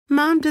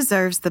Mom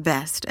deserves the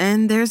best,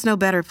 and there's no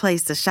better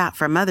place to shop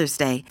for Mother's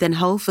Day than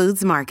Whole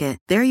Foods Market.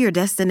 They're your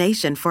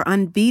destination for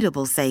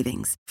unbeatable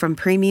savings, from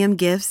premium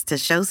gifts to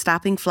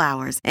show-stopping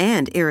flowers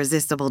and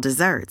irresistible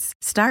desserts.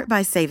 Start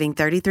by saving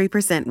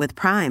 33% with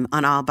Prime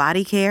on all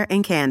body care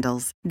and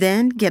candles.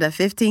 Then get a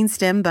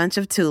 15-stem bunch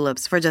of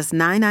tulips for just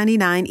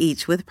 $9.99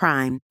 each with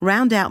Prime.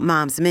 Round out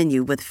Mom's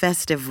menu with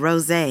festive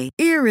rosé,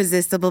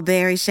 irresistible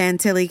berry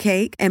chantilly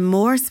cake, and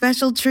more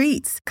special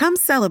treats. Come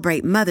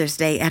celebrate Mother's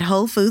Day at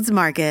Whole Foods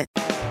Market.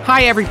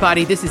 Hi,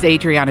 everybody. This is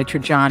Adriana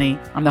Trajani.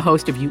 I'm the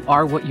host of You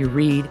Are What You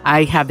Read.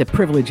 I have the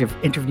privilege of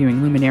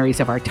interviewing luminaries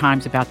of our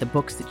times about the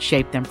books that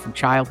shaped them from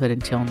childhood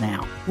until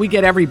now. We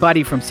get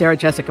everybody from Sarah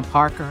Jessica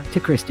Parker to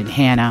Kristen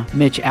Hanna,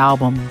 Mitch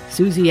Albom,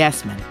 Susie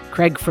Essman,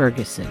 Craig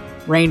Ferguson,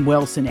 Rainn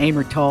Wilson,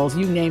 Amor Tolls,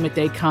 you name it,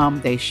 they come,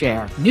 they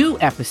share. New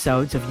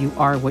episodes of You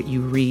Are What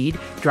You Read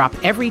drop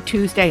every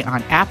Tuesday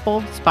on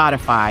Apple,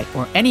 Spotify,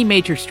 or any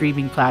major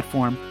streaming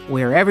platform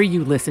wherever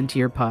you listen to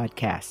your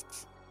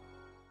podcasts.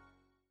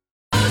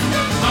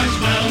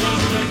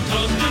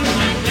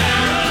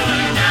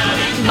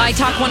 My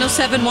Talk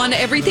 107.1,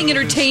 Everything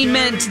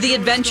Entertainment, The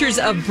Adventures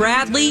of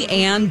Bradley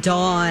and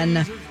Dawn.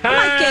 Mike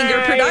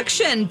Ganger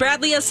production.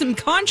 Bradley has some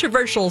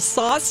controversial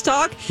sauce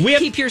talk.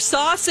 Keep your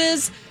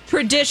sauces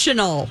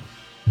traditional.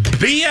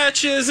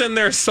 Biatches and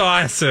their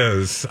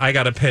sauces. I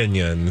got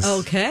opinions.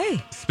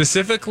 Okay.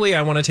 Specifically,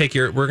 I want to take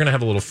we're going to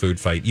have a little food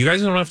fight. You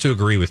guys don't have to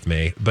agree with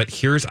me, but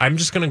I'm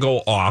just going to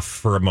go off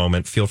for a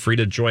moment. Feel free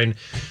to join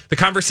the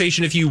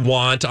conversation if you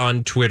want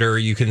on Twitter.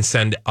 You can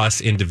send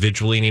us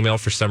individually an email.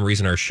 For some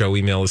reason, our show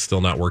email is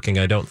still not working,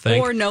 I don't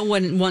think. Or no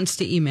one wants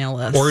to email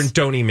us. Or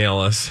don't email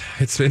us.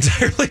 It's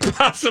entirely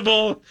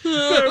possible.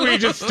 We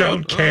just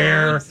don't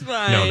care.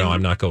 No,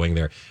 I'm not going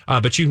there.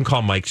 But you can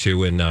call Mike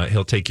too, and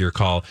he'll take your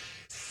call.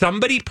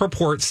 Somebody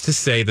purports to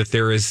say that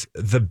there is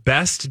the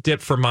best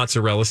dip for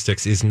mozzarella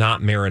sticks is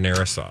not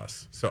marinara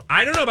sauce. So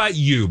I don't know about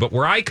you, but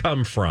where I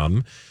come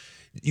from,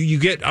 you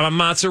get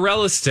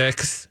mozzarella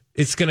sticks,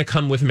 it's going to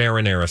come with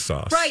marinara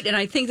sauce. Right, and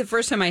I think the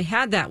first time I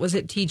had that was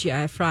at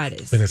TGI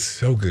Fridays. And it's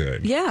so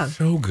good. Yeah.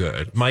 So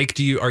good. Mike,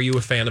 are you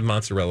a fan of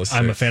mozzarella sticks?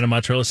 I'm a fan of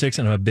mozzarella sticks,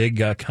 and I'm a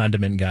big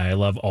condiment guy. I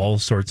love all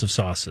sorts of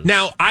sauces.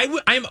 Now,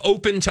 I'm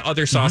open to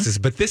other sauces,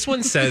 but this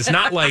one says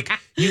not like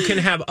you can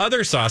have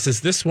other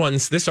sauces. This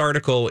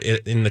article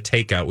in The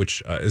Takeout,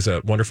 which is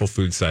a wonderful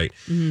food site,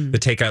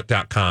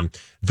 thetakeout.com,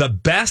 the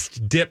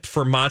best dip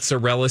for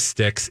mozzarella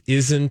sticks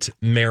isn't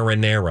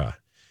marinara.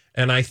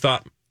 And I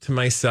thought to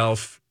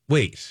myself,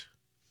 wait,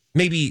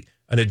 maybe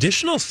an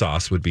additional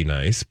sauce would be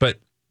nice, but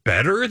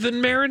better than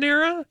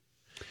marinara?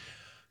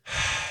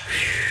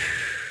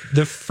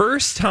 The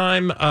first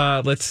time,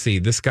 let's see,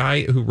 this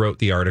guy who wrote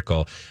the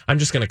article, I'm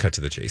just going to cut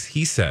to the chase.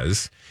 He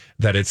says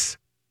that it's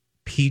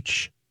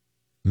peach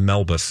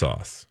Melba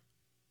sauce.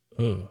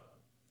 Oh.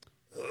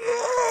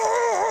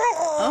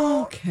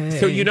 Okay.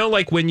 So,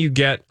 like when you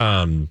get,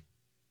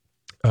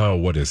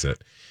 what is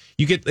it?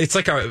 It's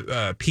like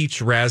a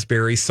peach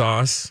raspberry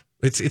sauce.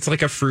 It's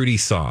like a fruity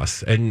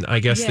sauce, and I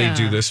guess they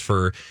do this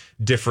for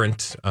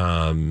different.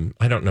 I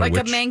don't know, like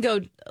a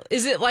mango.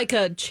 Is it like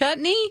a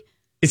chutney?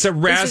 It's a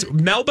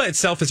Melba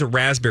itself is a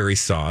raspberry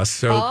sauce,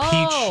 so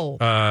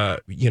peach,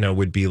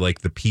 would be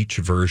like the peach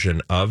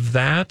version of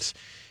that.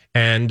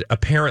 And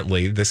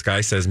apparently, this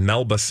guy says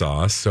Melba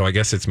sauce, so I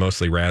guess it's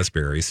mostly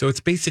raspberry. So it's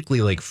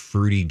basically like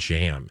fruity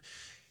jam.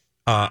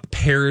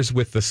 Pairs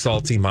with the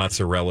salty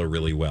mozzarella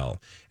really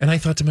well. And I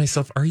thought to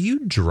myself, are you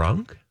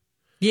drunk?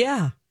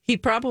 Yeah. He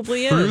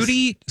probably is.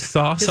 Fruity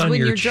sauce on your cheese?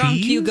 When you're drunk,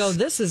 you go,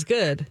 this is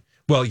good.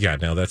 Well, yeah,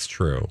 no, that's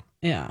true.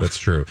 Yeah. That's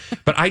true.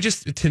 But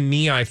to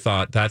me, I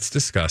thought that's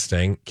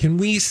disgusting. Can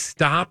we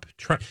stop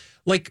trying?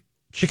 Like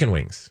chicken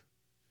wings.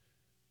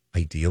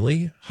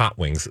 Ideally, hot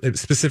wings,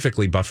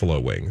 specifically buffalo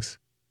wings.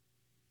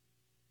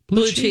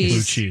 Blue cheese.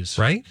 Blue cheese.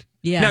 Right?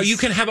 Yes. Now, you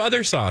can have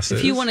other sauces.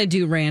 If you want to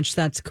do ranch,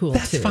 that's cool,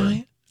 that's too. That's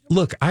fine.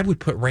 Look, I would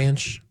put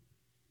ranch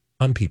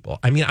on people.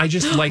 I mean, I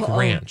just like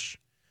ranch.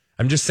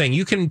 I'm just saying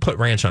you can put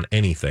ranch on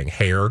anything.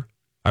 Hair.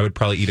 I would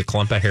probably eat a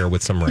clump of hair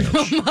with some ranch.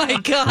 Oh, my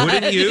God.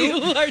 Wouldn't you?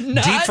 You are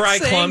not deep fry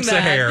clumps of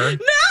hair.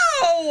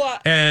 No!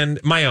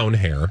 And my own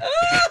hair.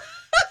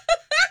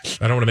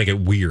 I don't want to make it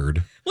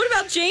weird. What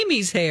about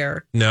Jamie's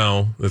hair?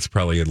 No, that's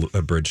probably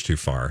a bridge too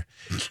far.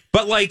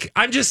 But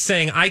I'm just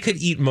saying I could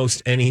eat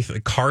most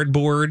anything.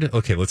 Cardboard.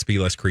 Okay, let's be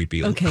less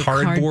creepy. Okay,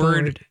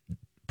 cardboard.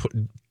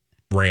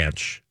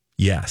 Ranch.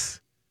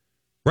 Yes.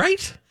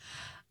 Right?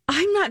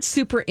 I'm not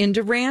super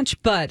into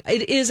ranch, but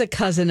it is a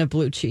cousin of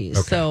blue cheese.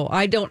 Okay. So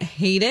I don't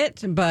hate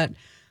it, but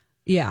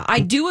yeah,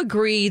 I do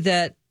agree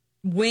that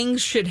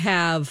wings should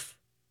have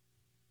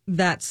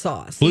that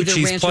sauce. Blue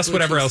cheese plus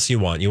whatever else you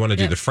want. You want to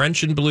do the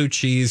French and blue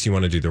cheese, you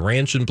want to do the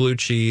ranch and blue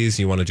cheese,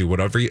 you want to do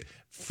whatever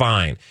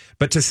fine.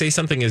 But to say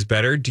something is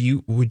better,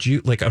 would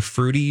you like a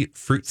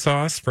fruit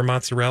sauce for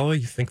mozzarella?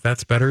 You think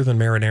that's better than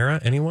marinara?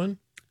 Anyone?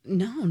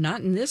 No,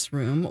 not in this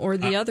room or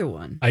the other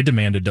one. I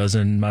demand a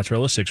dozen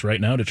mozzarella sticks right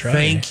now to try.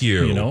 Thank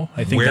you.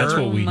 I think that's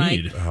what we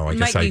need. Oh, I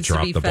guess I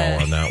dropped the ball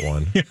on that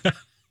one.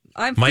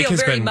 I Mike feel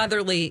has very been-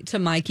 motherly to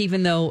Mike,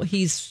 even though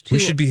he's too. We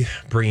should be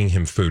bringing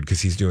him food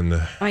because he's doing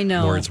the I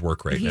know. Lord's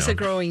work right he's now. a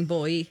growing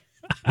boy.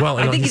 Well,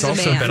 and I think he's he's a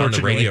also man. been on the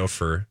Fortunately. radio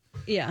for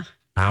Yeah.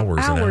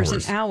 hours and Hours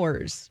hours. and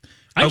hours.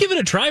 I'd give it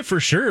a try for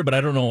sure, but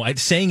I don't know.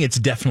 Saying it's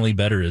definitely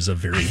better is a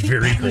very,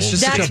 very bold.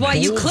 just That's such a why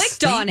you bold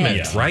clicked on it.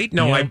 statement, right?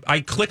 No, Yeah. I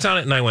clicked on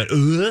it and I went,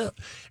 ugh.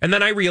 And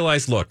then I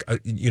realized, look,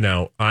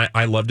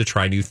 I love to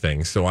try new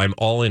things. So I'm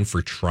all in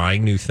for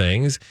trying new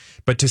things.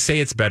 But to say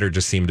it's better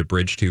just seemed to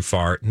bridge too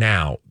far.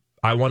 Now,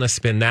 I want to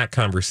spin that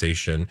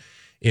conversation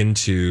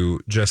into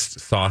just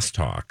sauce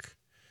talk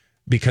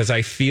because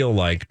I feel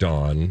like,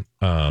 Dawn,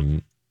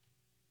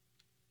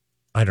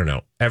 I don't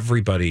know,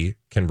 everybody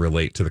can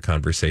relate to the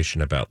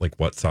conversation about like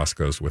what sauce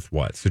goes with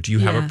what. So do you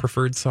have a Yeah.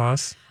 preferred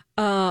sauce?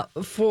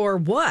 For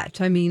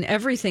what? I mean,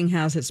 everything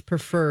has its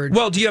preferred.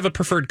 Well, do you have a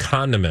preferred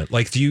condiment?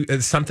 Like, do you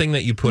something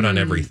that you put on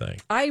everything?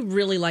 I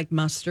really like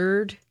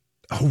mustard,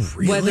 Oh,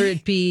 really? whether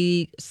it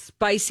be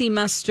spicy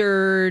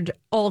mustard,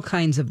 all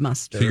kinds of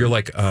mustard. So you're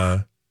like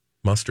a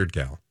mustard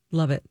gal.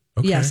 Love it.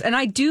 Okay. Yes, and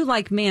I do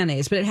like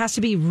mayonnaise, but it has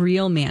to be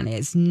real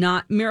mayonnaise,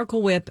 not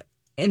Miracle Whip.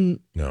 And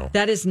No.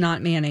 that is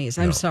not mayonnaise.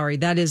 I'm sorry.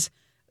 That is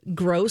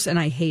gross, and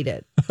I hate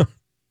it.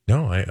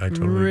 No, I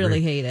totally really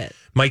agree. hate it.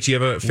 Mike, do you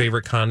have a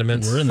favorite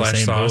condiment? We're in the slash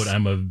same sauce? boat.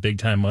 I'm a big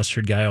time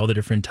mustard guy. All the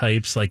different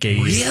types, like a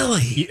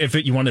Really? If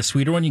you want a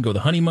sweeter one, you go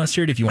the honey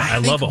mustard. If you want, I I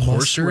love a think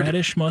mustard-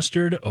 horseradish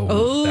mustard.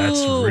 Oh, that's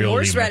really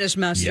horseradish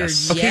mustard.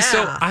 Yes. Okay,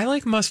 so Yeah. I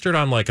like mustard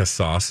on like a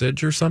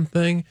sausage or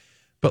something,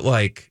 but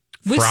like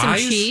With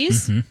fries? some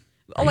cheese. Mm-hmm.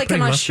 Oh, like on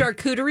putting a mustard-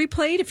 charcuterie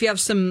plate. If you have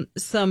some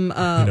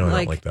I like, don't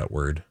like that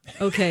word.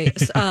 okay,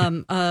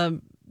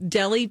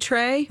 deli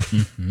tray.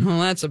 Well,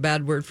 that's a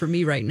bad word for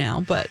me right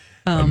now, but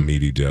A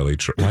meaty deli.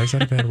 Why is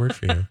that a bad word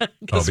for you?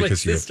 my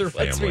sister wants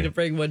me family. to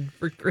bring one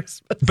for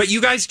Christmas. But you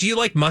guys, do you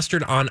like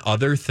mustard on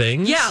other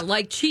things? Yeah,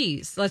 like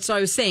cheese. That's what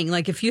I was saying.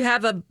 Like if you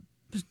have a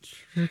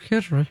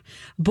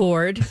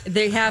board,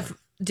 they have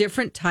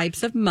different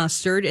types of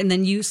mustard, and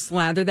then you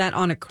slather that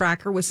on a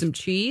cracker with some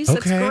cheese.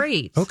 Okay. That's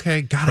great.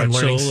 Okay. God, I'm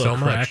learning Pretzel, so a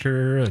much.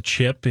 cracker, a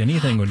chip,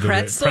 anything would go.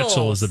 Pretzels.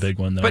 Pretzel is the big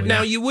one, though. But yeah.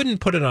 now you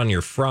wouldn't put it on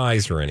your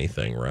fries or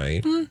anything,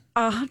 right?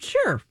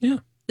 Sure. Yeah.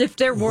 If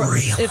there were,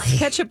 Really? if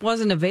ketchup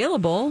wasn't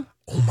available,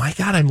 Oh my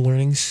God, I'm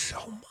learning so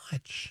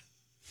much.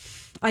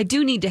 I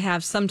do need to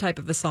have some type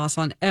of a sauce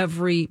on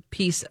every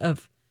piece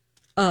of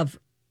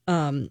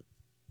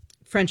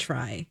French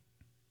fry.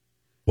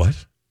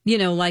 What? You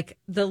know, like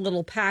the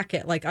little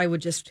packet. Like I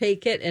would just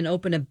take it and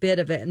open a bit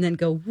of it and then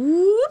go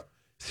whoop.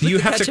 So Put you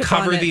the have to ketchup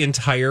cover on the it.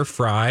 entire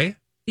fry?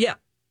 Yeah,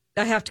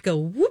 I have to go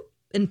whoop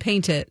and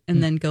paint it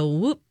and then go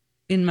whoop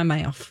in my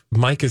mouth.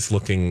 Mike is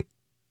looking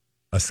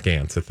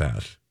askance at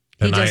that.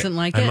 He And doesn't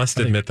like I it? must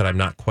admit that I'm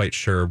not quite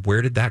sure.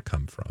 Where did that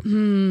come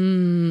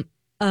from?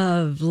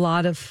 A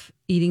lot of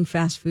eating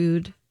fast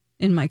food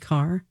in my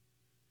car,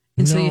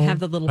 and so you No. have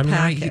the little I mean,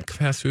 I packet. eat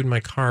fast food in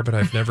my car, but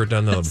I've never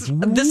done the.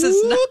 This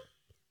is not.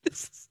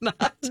 This is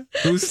not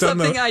Who's done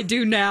something the- I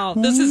do now.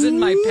 This is in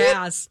my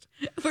past,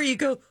 where you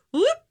go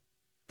whoop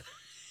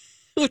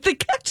with the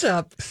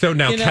ketchup. So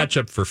now You know?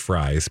 ketchup for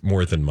fries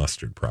more than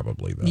mustard,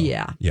 probably though.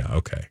 Yeah. Yeah.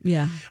 Okay.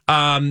 Yeah,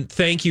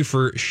 Thank you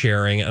for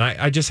sharing. And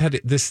I just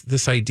had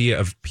this idea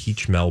of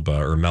peach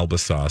Melba or Melba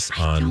sauce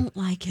I on don't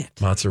like it.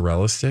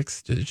 mozzarella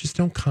sticks. Just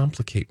don't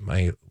complicate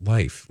my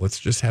life. Let's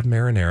just have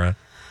marinara.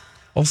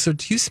 Also,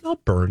 do you smell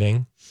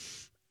burning?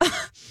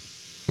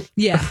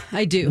 Yeah,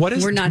 I do. What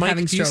is? We're not Mike,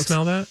 having do you strokes.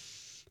 smell that?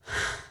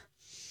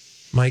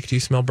 Mike, do you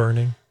smell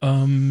burning?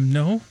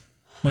 No,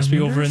 must be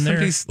over in there.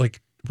 Somebody's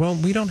like, well,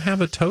 we don't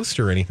have a toast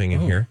or anything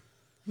in here.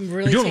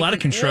 Really We're doing a lot of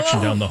taking- construction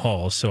Whoa. down the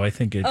hall, so I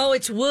think it. Oh,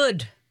 it's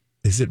wood.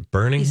 Is it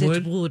burning Is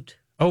wood? it wood?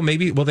 Oh,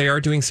 maybe. Well, they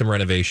are doing some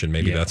renovation.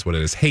 Maybe Yeah. that's what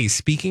it is. Hey,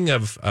 speaking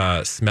of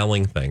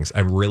smelling things,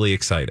 I'm really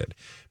excited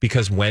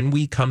because when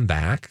we come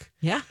back,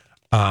 Yeah.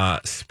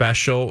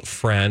 special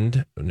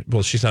friend.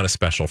 Well, she's not a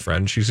special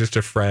friend. She's just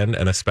a friend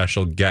and a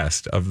special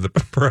guest of the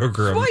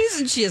program. Why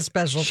isn't she a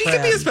special She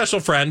friend? could be a special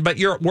friend, but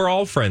we're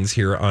all friends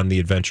here on the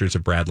Adventures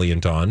of Bradley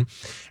and Dawn.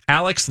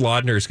 Alex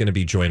Laudner is going to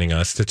be joining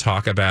us to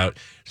talk about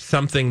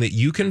something that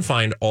you can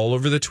find all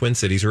over the Twin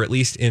Cities, or at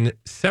least in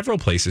several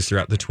places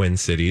throughout the Twin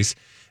Cities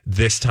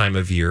this time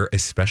of year, a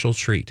special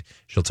treat.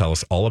 She'll tell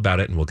us all about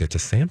it, and we'll get to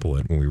sample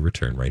it when we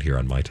return right here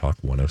on My Talk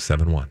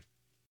 1071.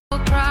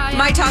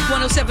 My Talk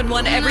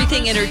 1071,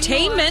 Everything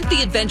Entertainment,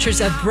 The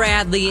Adventures of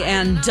Bradley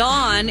and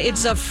Dawn.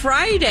 It's a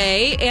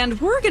Friday, and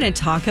we're going to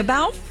talk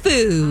about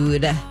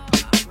food.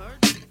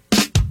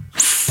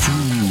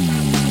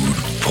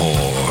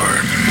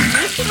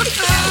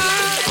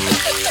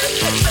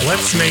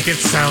 Let's make it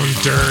sound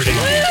dirty.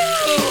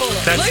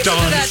 That's Listen to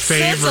Dawn's that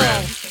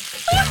favorite.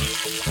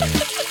 sizzle.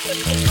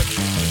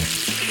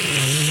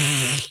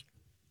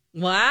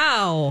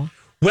 Wow.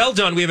 Well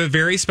done. We have a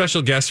very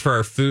special guest for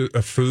our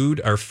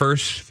our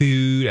first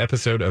food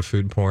episode of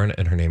Food Porn,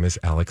 and her name is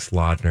Alex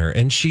Laudner,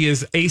 and she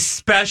is a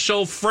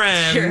special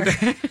friend.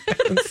 Sure.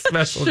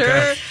 Special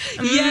guest.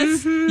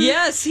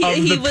 Yes.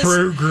 He was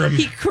program.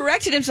 He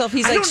corrected himself.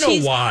 He's I like, don't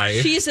know why.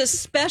 She's a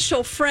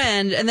special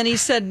friend, and then he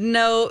said,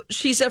 no,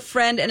 she's a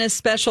friend and a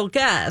special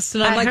guest.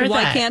 And I'm like,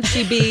 why can't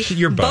she be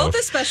You're both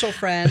a special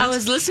friend? I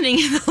was listening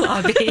in the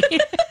lobby.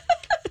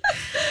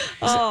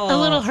 A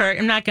little hurt.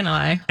 I'm not gonna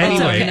lie.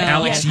 Anyway, okay.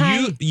 Alex,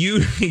 Yes,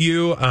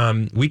 you,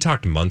 we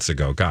talked months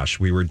ago. Gosh,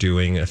 we were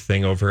doing a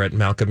thing over at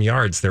Malcolm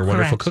Yards, their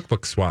wonderful Correct.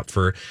 cookbook swap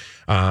for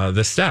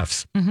the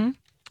Steffs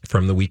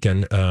from the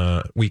weekend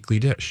weekly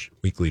dish.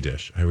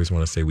 I always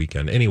want to say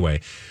weekend.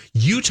 Anyway,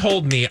 you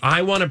told me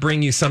I want to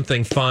bring you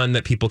something fun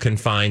that people can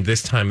find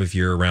this time of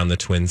year around the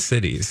Twin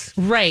Cities.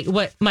 Right.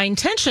 What my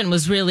intention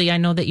was really, I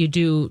know that you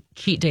do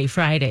Cheat Day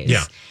Fridays.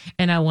 Yeah.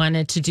 And I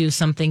wanted to do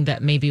something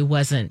that maybe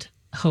wasn't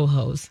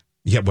ho-hos.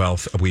 Yeah, well,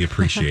 we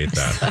appreciate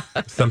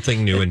that.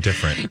 Something new and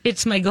different.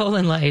 It's my goal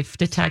in life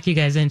to talk you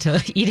guys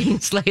into eating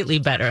slightly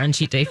better on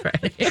Cheat Day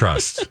Friday.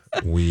 Trust,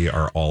 we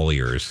are all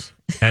ears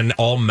and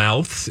all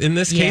mouths in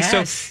this case.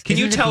 Yes. So, can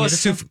you Isn't it tell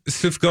us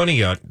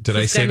Sufganiyot? Did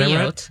I say that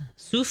right?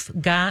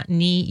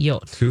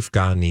 Sufganiyot.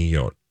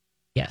 Sufganiyot.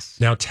 Yes.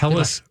 Now, tell Good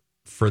us,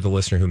 for the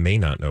listener who may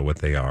not know what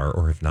they are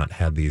or have not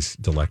had these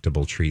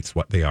delectable treats,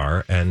 what they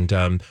are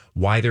and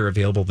why they're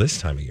available this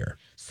time of year.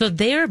 So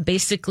they're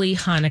basically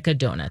Hanukkah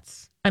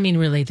donuts. I mean,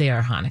 really, they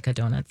are Hanukkah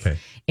donuts. Okay.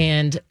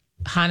 And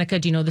Hanukkah,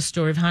 do you know the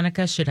story of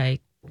Hanukkah? Should I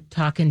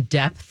talk in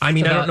depth? I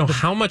mean, I don't about know the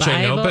how much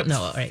I know, Bible? but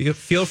No, right.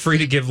 feel free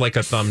to give like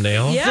a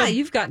thumbnail. Yeah,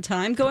 you've got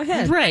time. Go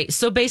ahead. Right.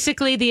 So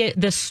basically,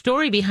 the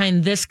story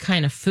behind this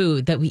kind of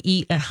food that we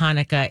eat at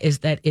Hanukkah is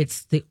that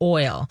it's the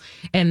oil.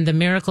 And the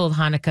miracle of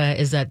Hanukkah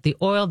is that the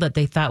oil that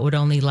they thought would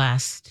only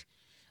last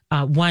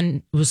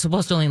was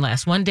supposed to only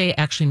last one day,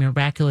 actually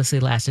miraculously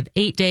lasted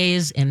 8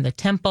 days in the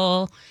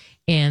temple.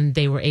 And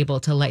they were able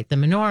to light the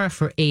menorah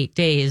for 8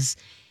 days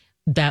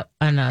that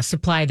on a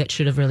supply that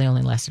should have really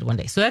only lasted one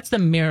day. So that's the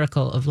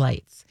miracle of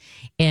lights.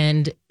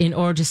 And in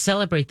order to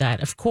celebrate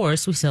that, of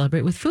course, we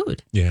celebrate with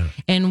food. Yeah.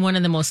 And one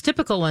of the most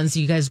typical ones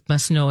you guys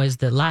must know is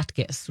the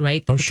latkes,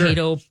 right? The sure.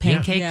 potato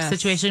pancake Yes.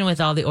 situation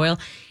with all the oil.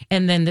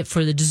 And then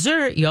for the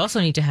dessert, you also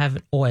need to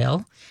have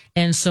oil.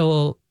 And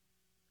so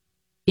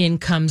in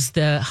comes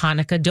the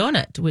Hanukkah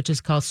donut, which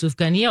is called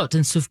sufganiyot.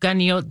 And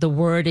sufganiyot, the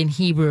word in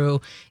Hebrew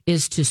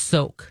is to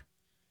soak.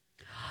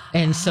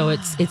 And so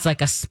it's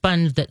like a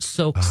sponge that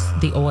soaks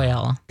the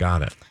oil,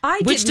 Got it.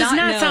 which does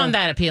not know. sound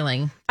that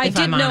appealing. I if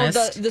did I'm know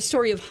honest. the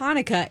story of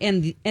Hanukkah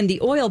and the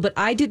oil, but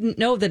I didn't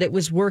know that it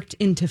was worked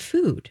into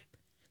food.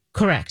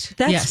 Correct.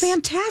 That's Yes.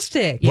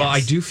 fantastic. Well, I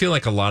Yes. do feel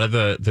like a lot of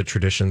the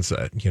traditions,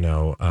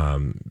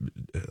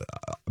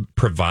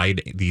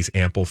 provide these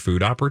ample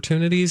food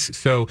opportunities.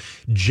 So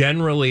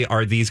generally,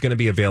 are these going to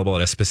be available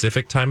at a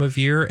specific time of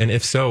year? And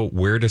if so,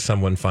 where does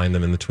someone find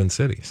them in the Twin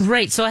Cities?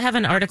 Right. So I have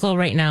an article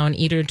right now in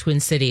Eater Twin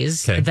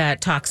Cities Okay.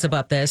 that talks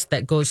about this,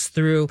 that goes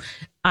through.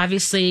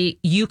 Obviously,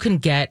 you can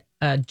get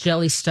a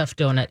jelly stuffed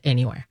donut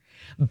anywhere,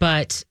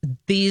 but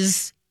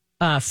these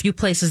few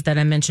places that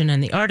I mentioned in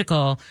the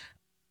article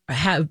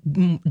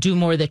do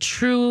more the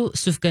true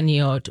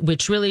sufganiyot,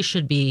 which really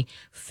should be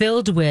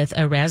filled with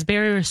a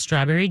raspberry or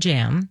strawberry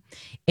jam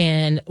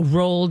and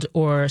rolled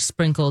or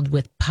sprinkled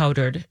with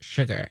powdered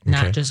sugar,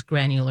 not just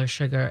granular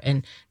sugar,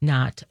 and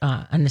not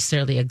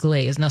necessarily a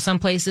glaze. Now, some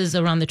places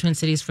around the Twin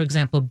Cities, for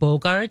example,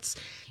 Bogarts,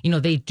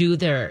 they do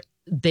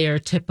their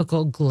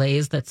typical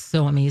glaze that's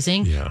so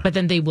amazing, but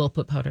then they will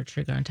put powdered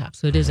sugar on top.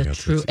 So it is a God,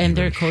 true, that's and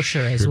they're even kosher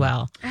as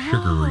well.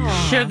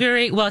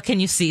 Sugary. Well, can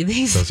you see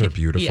these? Those are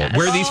beautiful. Yes.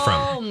 Where are these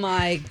from? Oh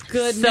my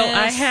goodness! So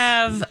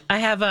I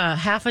have a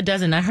half a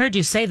dozen. I heard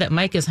you say that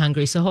Mike is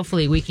hungry, so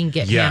hopefully we can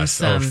get him Yes,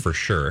 some. for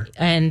sure.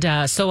 And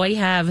so I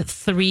have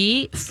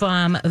 3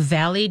 from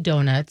Valley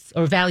Donuts,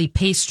 or Valley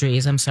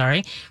Pastries, I'm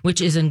sorry,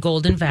 which is in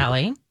Golden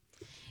Valley.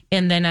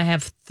 And then I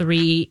have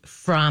 3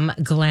 from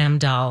Glam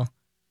Doll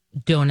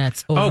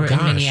Donuts over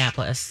in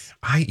Minneapolis.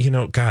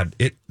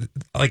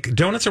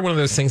 Donuts are one of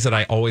those things that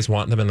I always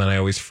want them, and then I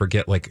always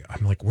forget.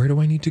 I'm like, where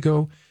do I need to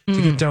go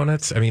to get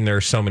donuts? I mean, there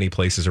are so many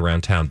places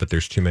around town, but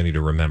there's too many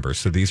to remember.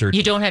 So these are.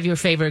 You don't have your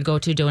favorite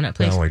go-to donut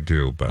place? No, I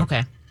do, but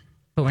Okay.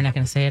 But we're not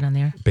going to say it on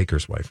there?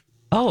 Baker's wife.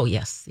 Oh,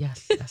 yes.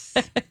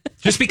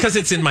 Just because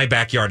it's in my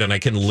backyard and I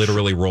can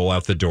literally roll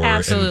out the door and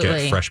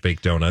Absolutely. get fresh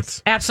baked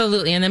donuts.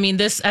 Absolutely. And I mean,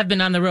 I've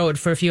been on the road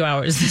for a few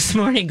hours this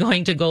morning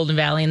going to Golden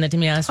Valley, and to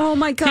me, Oh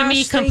my gosh, to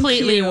me, thank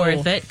completely you.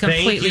 worth it.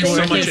 Completely Thank you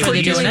worth so much it for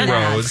the for using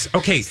donut. Rose.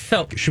 Okay,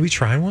 So- should we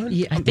try one?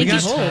 Yeah, I We think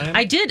got you time. should.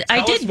 I did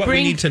Tell us what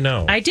bring. we need to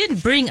know. I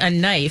did bring a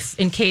knife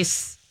in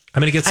case. I'm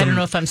going to get some. I don't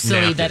know if I'm silly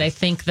napkins. that I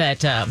think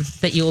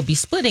that you will be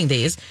splitting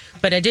these,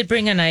 but I did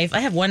bring a knife.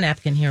 I have one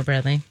napkin here,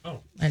 Bradley. Oh,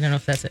 I don't know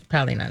if that's it.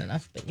 Probably not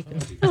enough, but you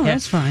can. Oh,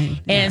 that's fine.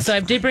 And so I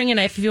did bring a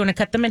knife if you want to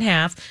cut them in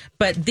half.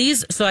 But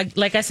these,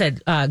 like I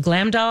said,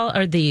 Glam Doll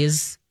are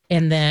these,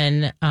 And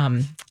then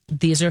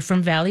these are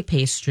from Valley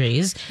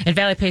Pastries. And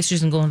Valley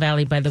Pastries in Golden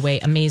Valley, by the way,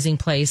 amazing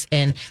place.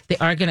 And they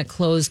are going to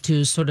close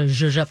to sort of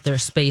zhuzh up their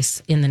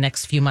space in the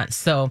next few months.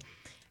 So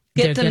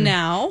Get them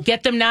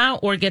now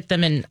or get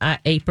them in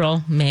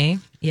April, May.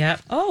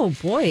 Yep. Oh,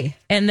 boy.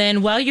 And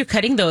then while you're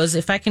cutting those,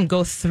 if I can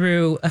go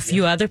through a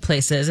few other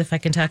places, if I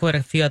can talk about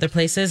a few other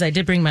places, I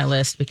did bring my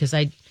list because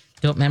I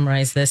don't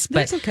memorize this. But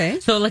That's okay.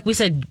 So like we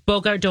said,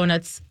 Bogart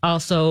Donuts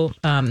also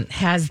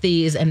has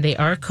these, and they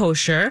are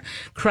kosher.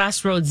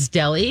 Crossroads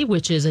Deli,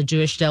 which is a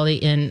Jewish deli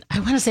in, I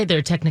want to say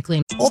they're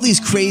technically... All these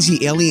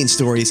crazy alien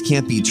stories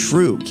can't be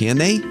true, can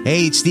they?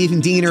 Hey, it's Stephen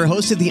Diener,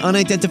 host of the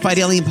Unidentified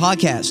Alien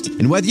Podcast.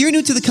 And whether you're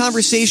new to the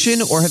conversation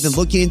or have been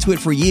looking into it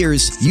for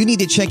years, you need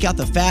to check out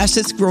the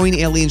fastest growing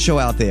alien show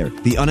out there,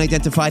 the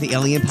Unidentified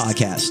Alien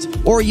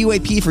Podcast, or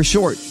UAP for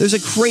short. There's a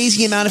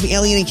crazy amount of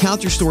alien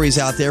encounter stories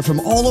out there from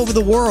all over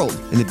the world.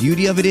 And the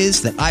beauty of it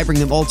is that I bring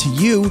them all to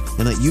you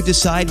and let you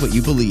decide what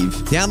you believe.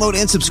 Download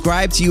and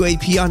subscribe to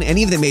UAP on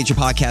any of the major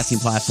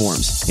podcasting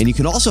platforms. And you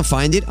can also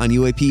find it on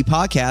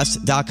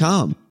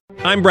UAPpodcast.com.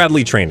 I'm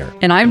Bradley Trainer.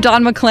 And I'm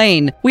Don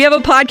McClain. We have a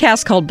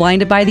podcast called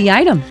Blinded by the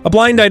Item. A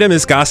blind item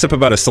is gossip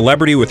about a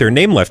celebrity with their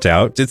name left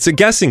out. It's a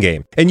guessing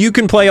game, and you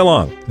can play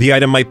along. The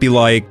item might be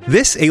like,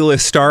 this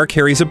A-list star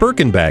carries a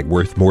Birkin bag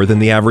worth more than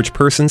the average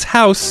person's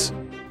house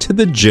to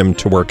the gym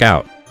to work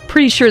out.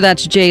 Pretty sure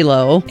that's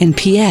J-Lo. And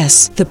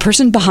P.S. the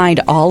person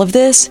behind all of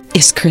this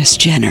is Kris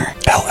Jenner,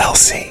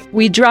 LLC.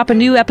 We drop a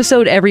new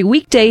episode every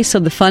weekday so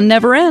the fun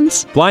never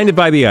ends. Blinded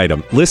by the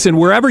Item. Listen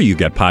wherever you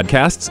get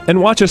podcasts and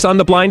watch us on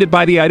the Blinded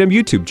by the Item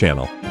YouTube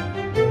channel.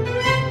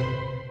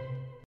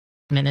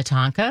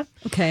 Minnetonka.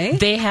 Okay.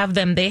 They have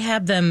them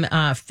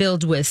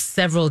filled with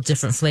several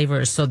different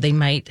flavors. So they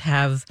might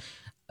have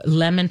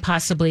lemon,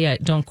 possibly.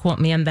 Don't quote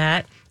me on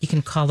that. You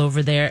can call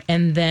over there.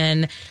 And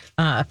then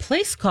a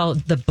place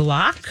called The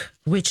Block,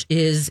 which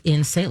is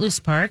in St. Louis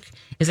Park,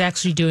 is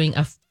actually doing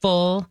a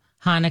full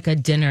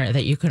Hanukkah dinner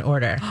that you can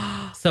order.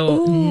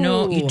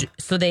 So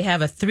so they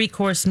have a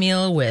 3-course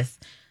meal with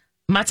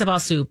matzo ball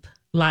soup,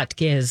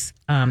 latkes,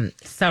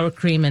 sour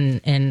cream,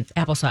 and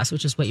applesauce,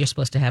 which is what you're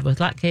supposed to have with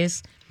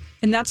latkes.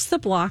 And that's The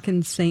Block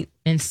in St.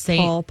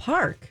 Paul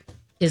Park.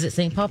 Is it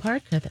St. Paul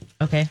Park?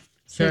 Okay.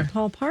 Sure. St.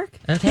 Paul Park?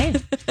 Okay.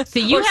 So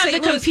you Or have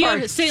St. the Louis computer.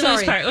 Park. St. Sorry.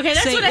 Louis Park. Okay,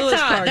 that's St. what I Louis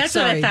thought. Park. That's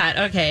Sorry. what I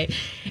thought. Okay.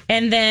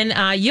 And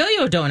then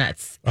Yo-Yo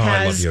Donuts.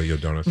 I love Yo-Yo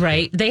Donuts.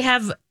 Right. They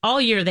have,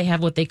 all year, they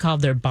have what they call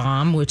their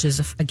bomb, which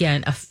is,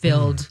 again, a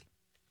filled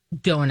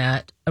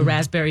donut, a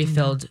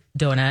raspberry-filled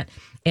donut.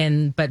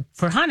 But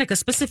for Hanukkah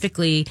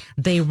specifically,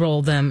 they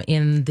roll them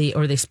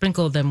they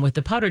sprinkle them with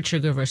the powdered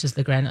sugar versus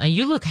the granule.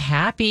 You look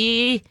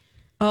happy.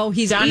 Oh,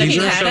 he's Donna, eating these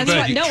are that. so That's good.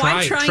 what, no, Try-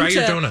 I'm trying try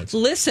your to donuts.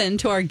 listen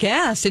to our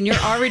guests, and you're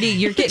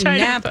getting Trying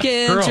to-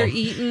 napkins, Girl. you're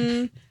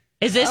eating.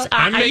 Is this?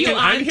 I'm are you on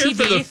I'm here TV?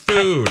 for the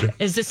food.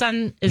 Is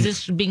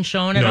this being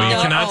shown at No, all? you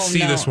cannot Oh, see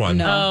no, this one.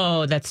 no.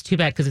 Oh, that's too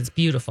bad because it's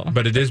beautiful.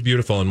 But it is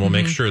beautiful, and we'll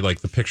make sure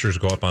like the pictures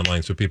go up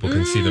online so people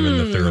can see them and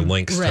that there are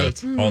links right.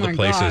 to all the my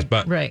places. God.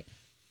 But Right.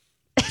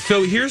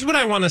 so here's what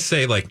I want to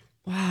say, like,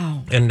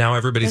 Wow. and now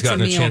everybody's That's a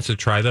gotten a meal. chance to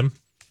try them.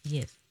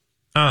 Yes.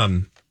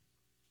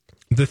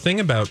 The thing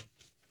about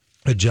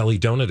a jelly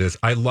donut is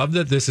I love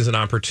that this is an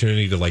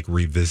opportunity to like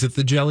revisit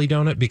the jelly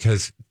donut,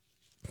 because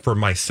for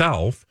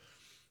myself,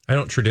 I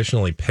don't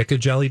traditionally pick a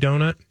jelly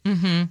donut,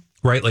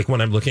 right? Like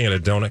when I'm looking at a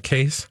donut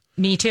case,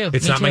 Me too.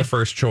 it's Me not too. my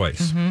first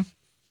choice.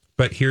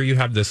 But here you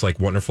have this like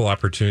wonderful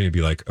opportunity to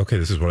be like, okay,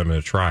 this is what I'm going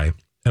to try.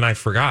 And I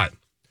forgot.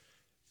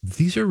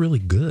 These are really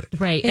good.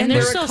 Right. And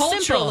they're they're so a cultural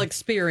simple.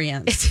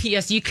 experience.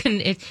 Yes, you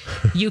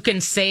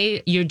can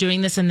say you're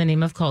doing this in the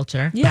name of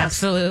culture. Yes.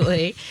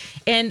 Absolutely.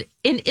 And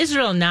in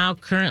Israel now,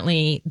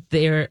 currently,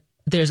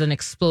 there's an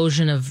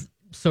explosion of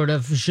sort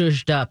of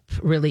zhuzhed up,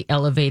 really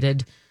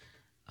elevated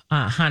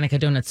Hanukkah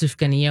donut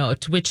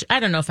sufganiyot, which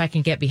I don't know if I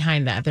can get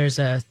behind that. There's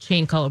a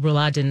chain called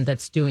Roladin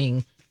that's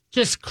doing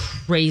just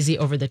crazy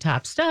over the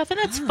top stuff, and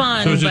that's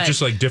fun. So is it but-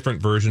 just like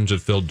different versions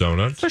of filled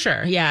donuts? For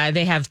sure. Yeah,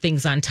 they have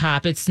things on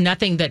top. It's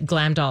nothing that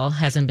Glamdol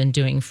hasn't been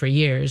doing for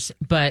years.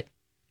 But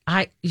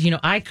I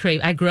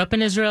grew up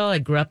in Israel. I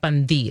grew up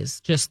on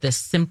these. Just the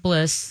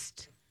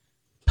simplest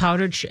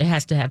it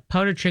has to have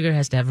powdered sugar, it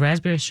has to have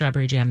raspberry,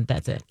 strawberry jam.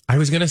 That's it. I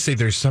was going to say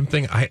there's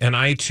something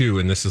I too,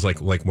 and this is like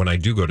when I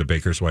do go to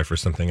Baker's Wife or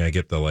something, I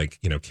get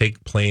the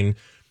cake plain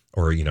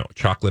or,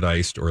 chocolate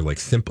iced or like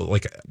simple,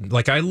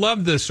 like I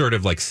love the sort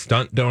of like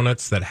stunt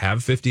donuts that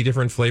have 50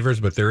 different flavors,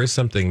 but there is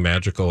something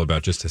magical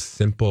about just a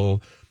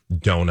simple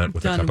donut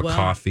with a cup of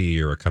coffee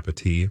or a cup of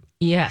tea.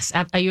 Yes.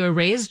 Are you a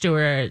raised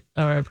or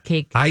a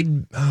cake?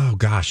 Oh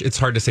gosh, it's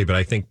hard to say, but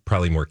I think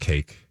probably more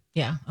cake.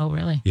 Yeah. Oh,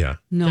 really? Yeah.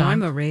 No, Done.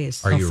 I'm a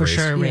raised. Are you for raised?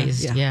 sure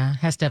raised. Yeah. Yeah.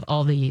 Has to have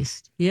all the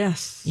yeast.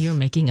 Yes. You're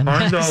making a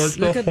mess.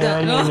 Look at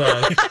that.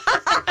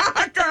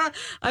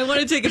 I want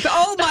to take a.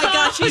 Oh my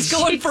gosh, he's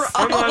going for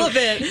all of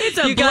it. It's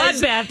a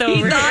bloodbath over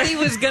He here. thought he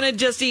was going to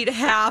just eat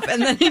half,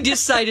 and then he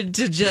decided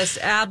to just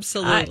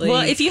absolutely.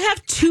 Well, if you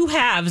have two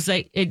halves,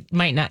 it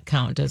might not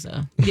count as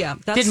a. Yeah,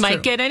 that's Did Mike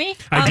true. get any?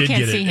 I did can't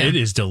get see it. him. It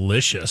is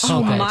delicious.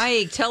 Oh, good.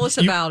 Mike, tell us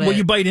about it. Well,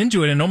 you bite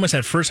into it, and almost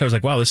at first I was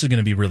like, wow, this is going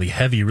to be really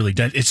heavy, really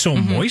dense. It's so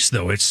moist,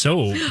 though. It's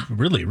so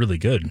really, really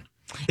good.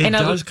 It And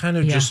does kind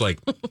of just like,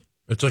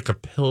 it's like a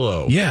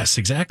pillow. Yes,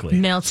 exactly.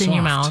 Melts in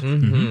your mouth.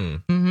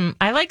 Mm-hmm.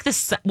 I like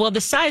this. Well, the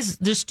size,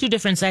 there's two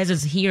different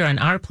sizes here on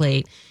our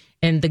plate.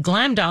 And the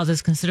Glam Dolls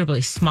is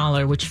considerably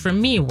smaller, which for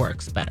me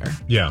works better.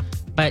 Yeah.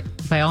 But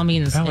by all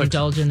means, Alex,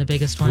 indulge in the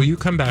biggest one. Will you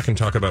come back and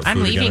talk about I'm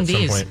food again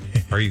leaving at some these.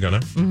 point? Are you going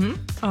to?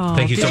 Mm-hmm. Oh,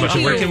 Thank you so much.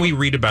 thank Where you. can we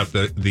read about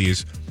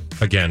these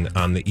again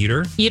on the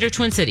Eater? Eater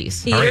Twin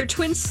Cities. Eater All right.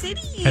 Twin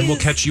Cities. And we'll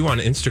catch you on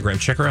Instagram.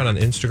 Check her out on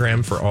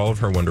Instagram for all of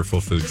her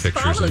wonderful food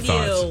pictures and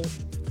Followed thoughts.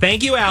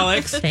 Thank you,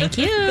 Alex. Thank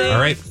you. All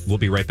right. We'll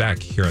be right back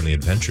here on the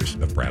Adventures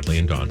of Bradley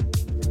and Dawn.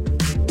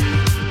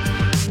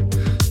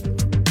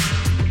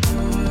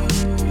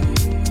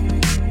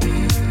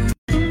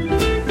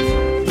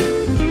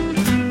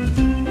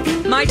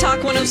 My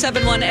Talk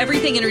 1071,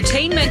 Everything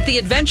Entertainment, The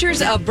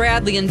Adventures of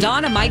Bradley and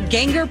Donna, Mike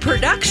Ganger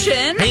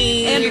production.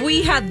 And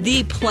we had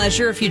the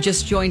pleasure, if you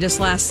just joined us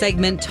last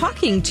segment,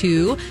 talking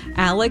to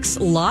Alex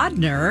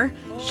Laudner.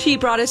 She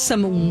brought us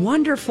some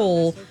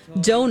wonderful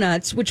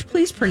donuts, which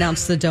please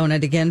pronounce the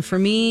donut again. For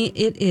me,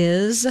 it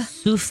is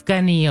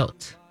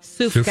Sufganiot.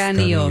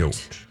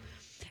 Sufganiot.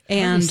 And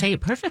And say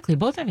it perfectly,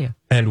 both of you.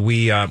 And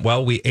we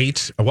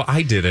ate. Well,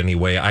 I did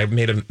anyway. I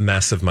made a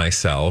mess of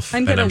myself, I'm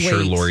and gonna I'm sure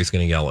wait. Lori's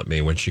going to yell at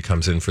me when she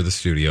comes in for the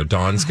studio.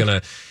 Dawn's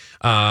going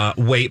to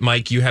wait.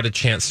 Mike, you had a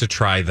chance to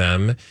try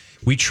them.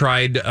 We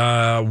tried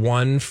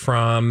one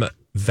from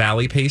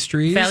Valley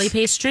Pastries,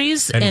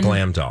 and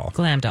Glam Doll.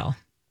 Glam Doll.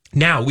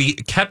 Now we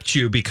kept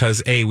you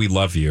because A, we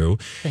love you,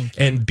 Thank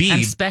you. and B,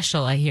 I'm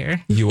special, I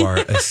hear. you are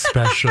a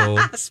special,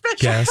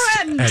 guest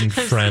friend. and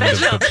friend of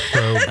the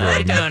program.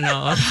 I don't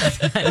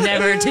know.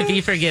 Never to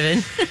be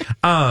forgiven.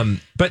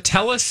 But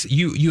tell us,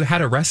 you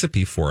had a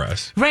recipe for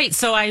us. Right.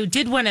 So I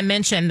did want to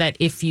mention that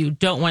if you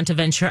don't want to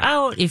venture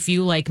out, if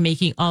you like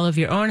making all of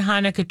your own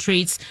Hanukkah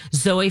treats,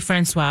 Zoe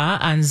Francois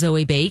on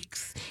Zoe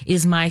Bakes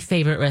is my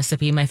favorite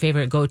recipe, my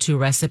favorite go-to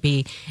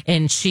recipe.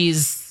 And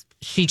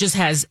she just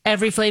has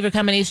every flavor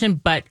combination,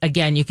 but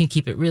again, you can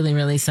keep it really,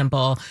 really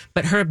simple.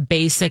 But her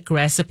basic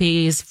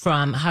recipes,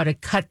 from how to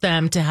cut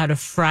them to how to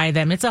fry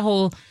them, it's a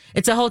whole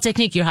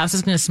technique. Your house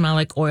is going to smell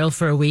like oil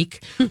for a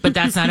week, but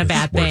that's not a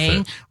bad worth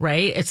thing, it.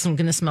 right? It's going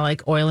to smell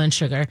like oil and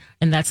sugar,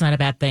 and that's not a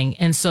bad thing.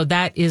 And so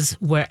that is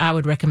where I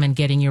would recommend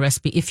getting your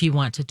recipe if you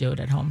want to do it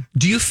at home.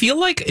 Do you feel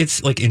like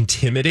it's like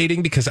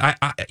intimidating? Because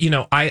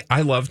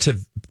I love to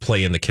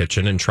play in the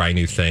kitchen and try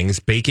new things.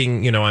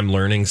 Baking, I'm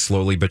learning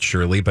slowly but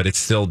surely, but it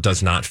still does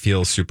not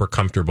feel super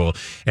comfortable.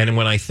 And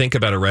when I think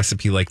about a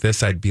recipe like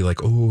this, I'd be like,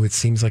 oh, it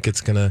seems like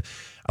it's gonna.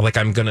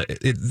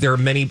 There are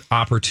many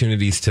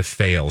opportunities to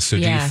fail. So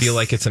do you Yes. feel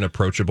like it's an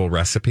approachable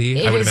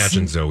recipe? I It would is-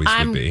 imagine Zoe's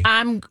would be.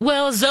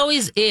 Well,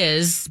 Zoe's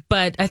is,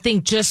 but I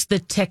think just the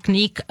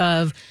technique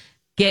of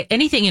get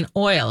anything in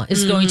oil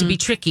is going to be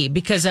tricky,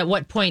 because at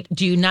what point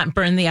do you not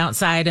burn the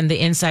outside and the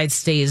inside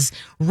stays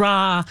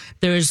raw?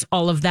 There's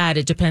all of that.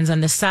 It depends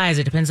on the size.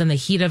 It depends on the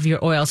heat of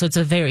your oil. So it's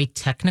a very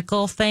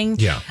technical thing.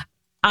 Yeah.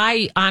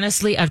 I've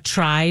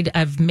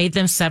made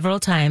them several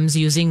times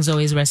using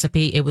Zoe's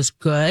recipe. It was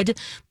good,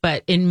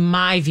 but in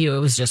my view, it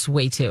was just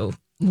way too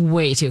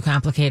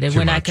complicated. Too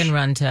when I much. can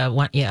run to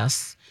one,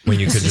 yes. When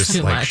you could It's just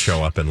too like much.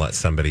 show up and let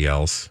somebody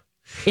else.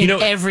 In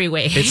every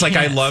way. It's like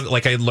Yes.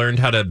 I learned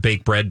how to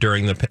bake bread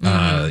during the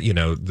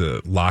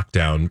the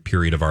lockdown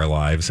period of our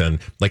lives, and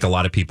like a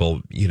lot of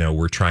people,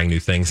 we're trying new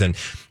things, and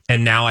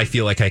now I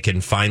feel like I can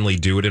finally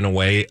do it in a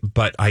way,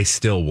 but I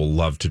still will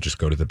love to just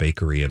go to the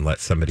bakery and let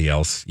somebody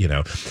else,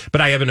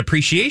 But I have an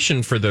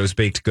appreciation for those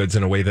baked goods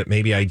in a way that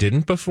maybe I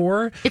didn't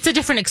before. It's a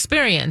different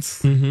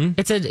experience. Mm-hmm.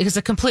 It's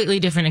a completely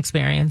different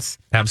experience.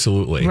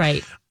 Absolutely.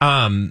 Right.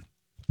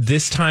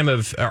 This time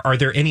are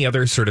there any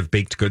other sort of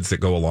baked goods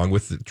that go along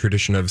with the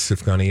tradition of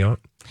sufganiyot?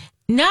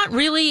 Not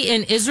really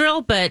in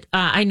Israel, but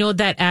I know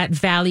that at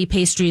Valley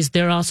Pastries,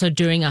 they're also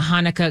doing a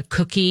Hanukkah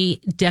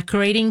cookie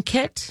decorating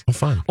kit. Oh,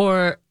 fun.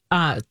 Or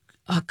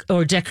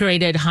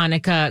decorated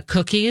Hanukkah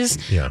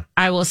cookies. Yeah.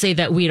 I will say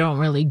that we don't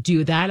really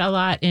do that a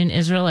lot in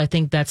Israel. I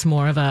think that's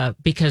more of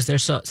because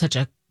there's such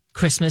a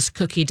Christmas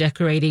cookie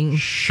decorating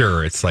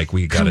Sure, it's like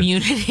we got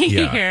community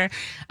yeah. here.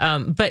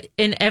 But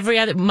in every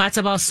other,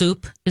 matzo ball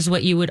soup is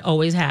what you would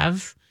always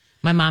have.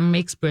 My mom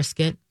makes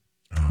brisket.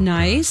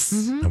 nice.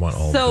 Mm-hmm. I want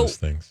all of those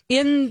things.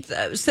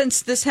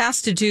 Since this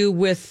has to do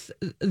with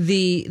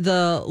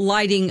the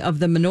lighting of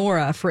the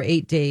menorah for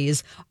 8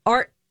 days,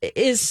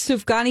 is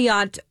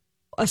Sufganiyot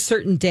a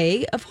certain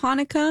day of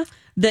Hanukkah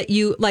that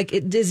you like?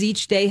 Does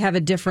each day have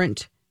a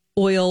different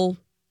oil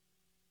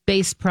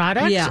Based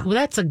product? Yeah.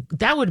 Well,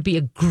 that would be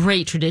a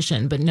great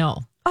tradition, but no.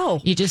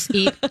 Oh, you just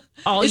eat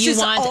all It's you just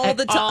want all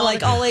the time,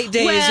 like all 8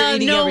 days. Well, you're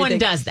eating no everything. one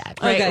does that.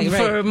 Right? Okay,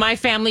 right. For my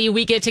family,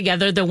 we get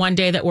together the one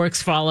day that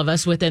works for all of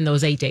us within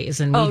those 8 days,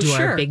 and we do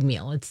our big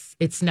meal.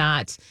 It's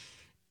not.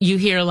 You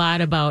hear a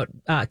lot about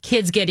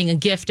kids getting a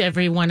gift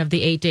every one of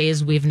the 8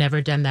 days. We've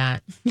never done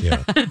that.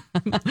 Yeah.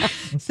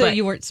 So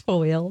you weren't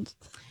spoiled.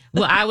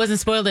 Well, I wasn't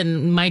spoiled,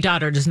 and my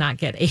daughter does not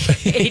get eight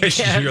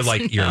gifts. You're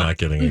like, you're not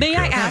getting it. May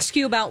I ask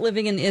you about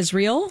living in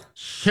Israel?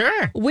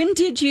 Sure. When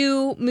did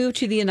you move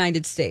to the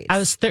United States? I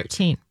was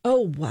 13.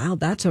 Oh, wow.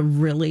 That's a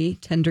really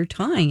tender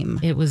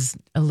time. It was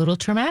a little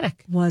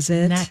traumatic. Was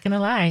it? Not going to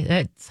lie.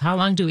 That's how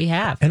long do we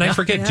have? And I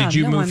forget, did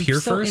you move I'm here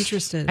so first?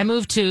 Interested. I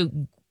moved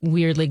to,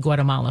 weirdly,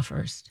 Guatemala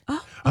first.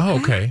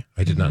 Oh, okay.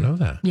 I did not know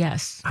that.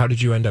 Yes. How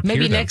did you end up Maybe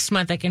here then? next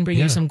month I can bring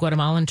you some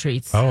Guatemalan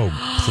treats. Oh,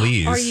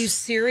 please. Are you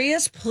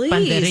serious? Please.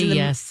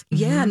 Banderillas.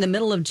 Yeah, in the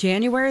middle of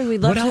January,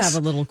 we'd love to have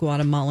a little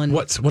Guatemalan.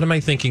 What am I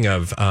thinking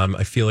of?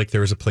 I feel like there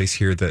was a place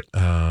here that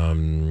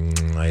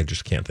I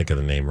just can't think of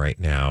the name right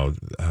now.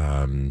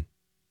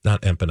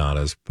 Not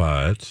empanadas,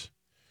 but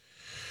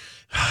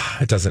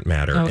it doesn't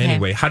matter. Okay.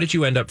 Anyway, how did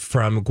you end up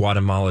from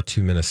Guatemala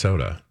to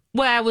Minnesota?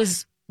 Well, I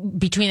was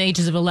between the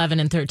ages of 11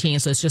 and 13,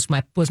 so it's just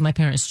was my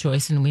parents'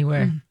 choice, and we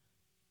were,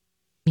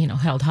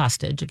 held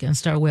hostage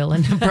against our will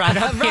and brought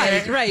up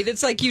here. Right.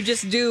 It's like you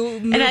just do.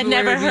 And I'd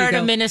never heard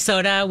of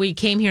Minnesota. We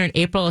came here in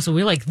April, so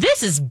we were like,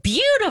 "This is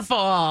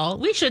beautiful.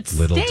 We should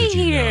Little stay did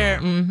you here."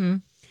 know. Mm-hmm.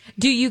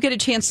 Do you get a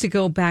chance to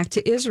go back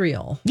to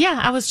Israel? Yeah,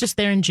 I was just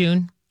there in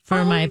June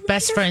for my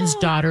best friend's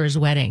daughter's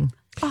wedding.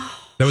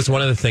 That was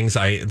one of the things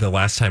the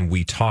last time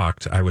we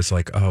talked, I was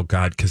like, oh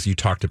God, because you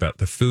talked about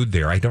the food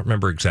there. I don't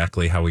remember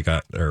exactly how we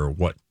got or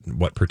what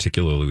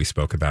particularly we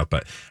spoke about,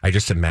 but I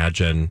just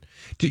imagine,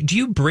 do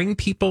you bring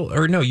people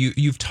or no,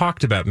 you've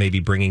talked about maybe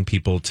bringing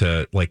people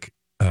to like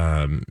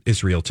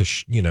Israel to,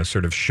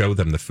 sort of show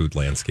them the food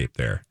landscape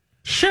there.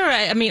 Sure.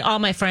 I mean, all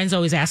my friends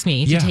always ask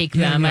me to take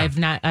them.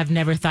 Yeah. I've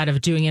never thought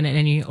of doing it in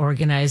any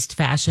organized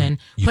fashion.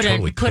 You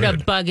totally put a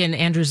could. bug in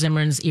Andrew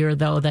Zimmern's ear,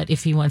 though, that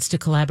if he wants to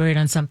collaborate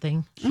on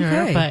something, sure.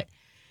 Okay. But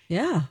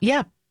yeah,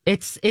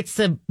 it's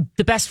the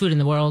best food in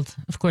the world.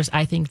 Of course,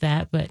 I think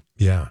that. But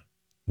Yeah.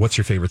 What's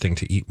your favorite thing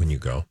to eat when you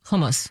go?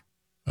 hummus.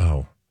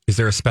 Oh, is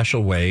there a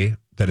special way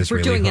that we're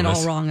Israeli doing hummus? it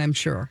all wrong, I'm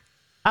sure.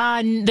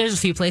 There's a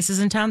few places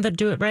in town that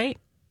do it right.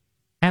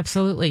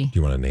 Absolutely. Do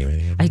you want to name any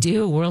of them? I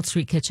do. World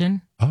Street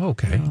Kitchen. Oh,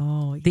 okay.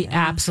 Oh, The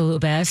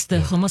absolute best. The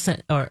hummus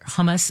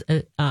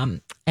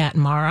at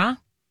Mara.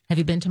 Have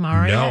you been to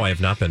Mara yet? No, I have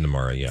not been to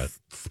Mara yet.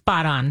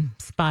 Spot on.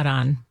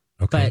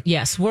 Okay. But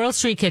yes, World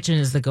Street Kitchen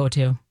is the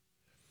go-to.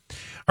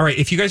 All right.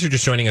 If you guys are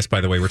just joining us, by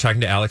the way, we're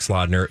talking to Alex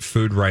Laudner,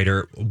 food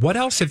writer. What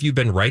else have you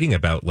been writing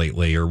about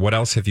lately, or what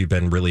else have you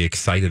been really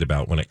excited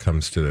about when it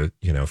comes to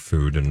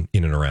food and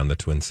in and around the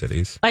Twin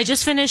Cities? I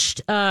just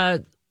finished.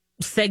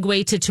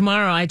 Segue to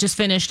tomorrow. I just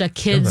finished a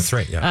kids. that's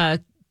right, yeah.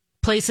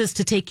 Places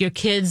to take your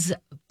kids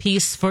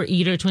piece for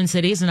Eater Twin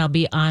Cities, and I'll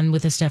be on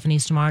with the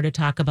Stephanies tomorrow to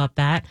talk about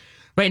that.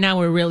 Right now,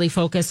 we're really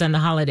focused on the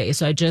holidays.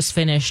 So I just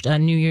finished a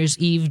New Year's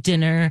Eve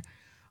dinner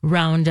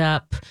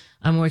roundup.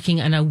 I'm working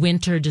on a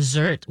winter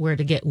dessert, where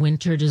to get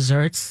winter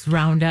desserts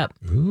roundup.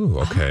 Ooh,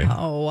 okay.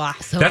 Oh, wow.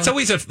 So That's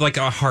always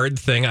a hard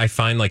thing. I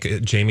find like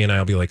Jamie and I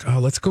will be like, oh,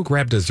 let's go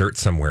grab dessert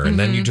somewhere. And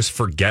then you just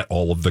forget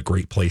all of the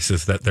great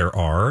places that there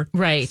are.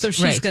 right. So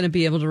she's right. going to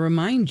be able to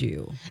remind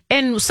you.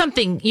 And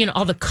something,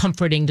 all the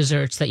comforting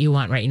desserts that you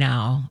want right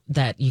now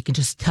that you can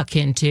just tuck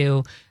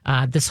into.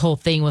 This whole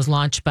thing was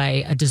launched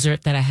by a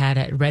dessert that I had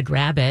at Red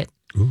Rabbit.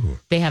 Ooh.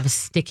 They have a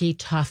sticky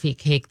toffee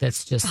cake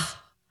that's just...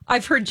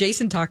 I've heard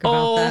Jason talk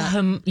about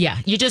that. Yeah.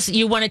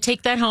 You want to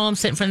take that home,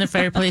 sit in front of the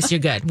fireplace, you're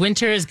good.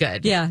 Winter is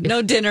good. Yeah,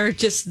 no dinner,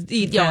 just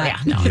eat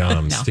that. Yeah, no.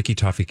 Yum, no. sticky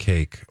toffee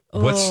cake.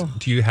 Do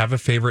you have a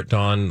favorite,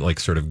 Dawn, like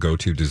sort of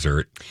go-to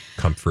dessert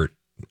comfort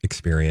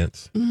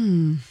experience?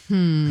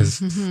 Because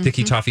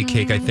sticky toffee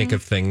cake, I think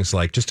of things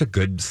like just a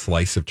good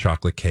slice of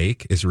chocolate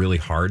cake is really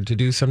hard to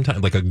do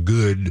sometimes, like a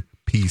good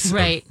piece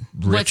Right.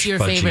 of rich, What's your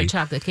fudgy. favorite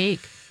chocolate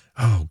cake?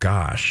 Oh,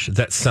 gosh,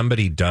 that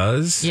somebody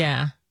does?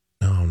 Yeah.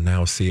 Oh,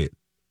 now see it.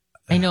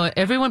 I know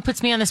everyone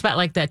puts me on the spot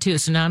like that too.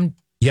 So now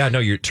Yeah, no,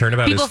 your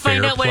turnabout people is fair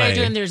find out play. what I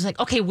do and they're just like,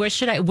 okay, where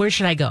should I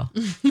go?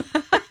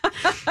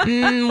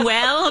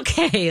 Well,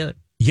 okay.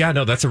 Yeah,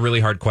 no, that's a really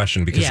hard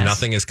question because Yes.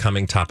 nothing is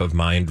coming top of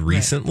mind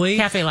recently.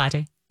 Cafe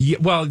latte. Yeah,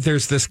 well,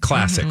 there's this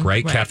classic,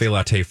 right? right. Cafe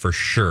latte for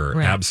sure.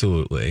 Right.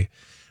 Absolutely.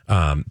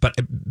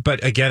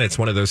 But again, it's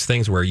one of those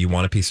things where you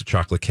want a piece of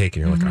chocolate cake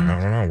and you're like, I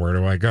don't know, where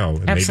do I go?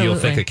 And maybe you'll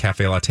think Absolutely. a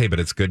cafe latte, but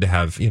it's good to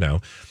have,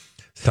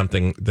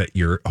 something that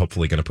you're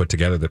hopefully going to put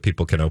together that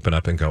people can open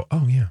up and go,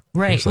 oh yeah.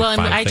 Right. There's like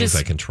Well, five things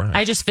I can try.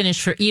 I just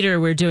finished for Eater.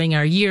 We're doing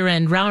our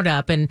year-end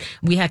roundup, and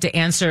we had to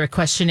answer a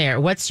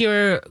questionnaire. What's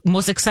your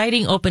most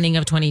exciting opening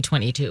of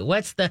 2022?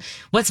 What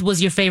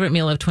was your favorite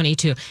meal of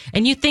 22?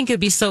 And you think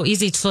it'd be so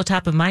easy, so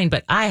top of mind,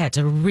 but I had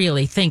to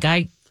really think.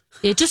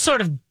 It just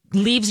sort of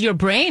leaves your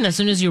brain as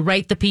soon as you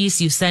write the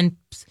piece. You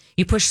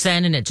push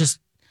send, and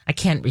I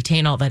can't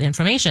retain all that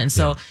information.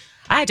 So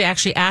I had to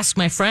actually ask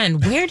my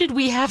friend, where did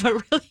we have a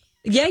really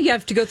Yeah, you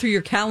have to go through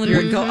your calendar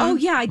and go, oh,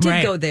 yeah, I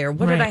did go there.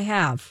 What did I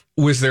have?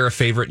 Was there a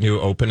favorite new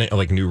opening,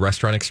 like new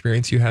restaurant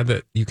experience you had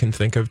that you can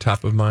think of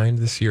top of mind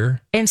this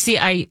year? And see,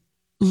 I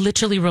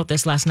literally wrote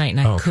this last night,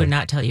 and I could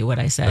not tell you what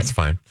I said. That's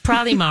fine.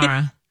 Probably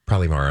Mara.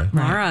 Probably Mara.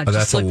 Mara.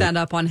 Just look that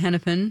up on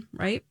Hennepin,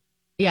 right?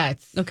 Yeah,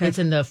 it's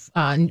in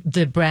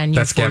the brand new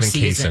That's Four Gavin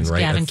Seasons. Kaysen, right?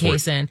 Gavin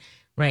Kaysen,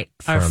 right.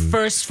 Our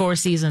first Four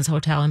Seasons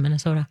hotel in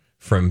Minnesota.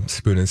 From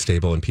Spoon and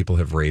Stable, and people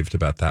have raved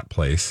about that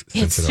place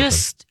since It's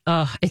just,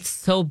 it's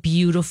so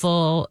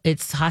beautiful.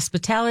 It's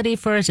hospitality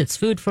first, it's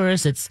food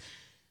first, it's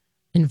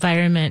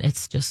environment.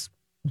 It's just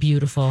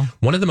beautiful.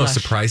 One of the most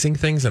surprising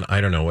things, and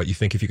I don't know what you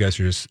think if you guys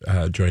are just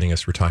joining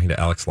us, we're talking to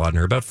Alex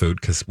Laudner about food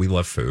because we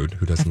love food.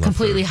 Who doesn't love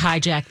completely food?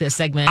 hijacked this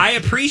segment. I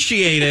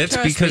appreciate it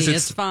because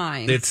it's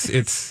fine.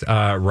 It's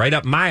right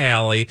up my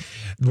alley.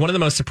 One of the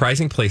most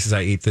surprising places I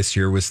ate this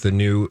year was the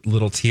new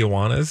Little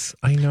Tijuanas.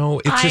 I know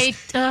it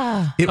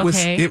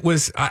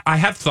was. I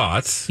have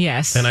thoughts,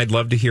 yes, and I'd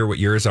love to hear what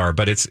yours are.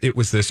 But it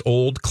was this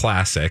old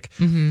classic,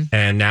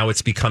 and now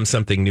it's become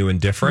something new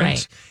and different,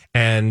 right.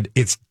 And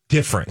it's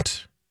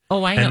different.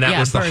 Oh, I know. And that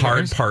was the burgers.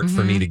 hard part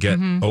for me to get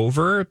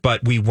over.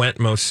 But we went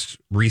most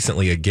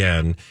recently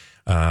again,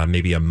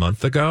 maybe a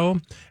month ago,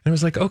 and it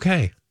was like,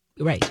 okay,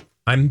 right.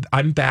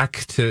 I'm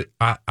back to.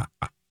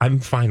 I'm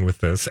fine with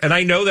this, and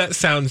I know that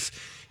sounds,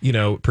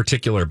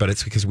 particular, but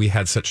it's because we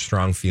had such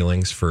strong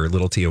feelings for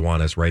Little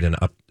Tijuana's right in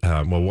up.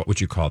 What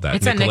would you call that?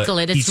 It's on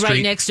Nicollet. It's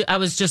right next to. I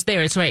was just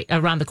there. It's right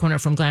around the corner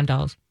from Glam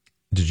Dolls.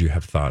 Did you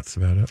have thoughts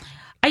about it?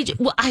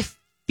 I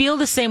feel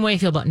the same way I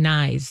feel about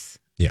Nyes.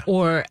 Yeah.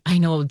 Or I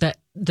know that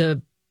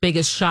the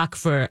biggest shock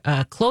for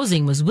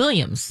closing was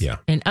Williams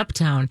in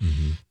Uptown.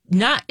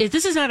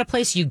 This is not a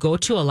place you go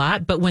to a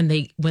lot, but when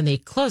they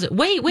close it,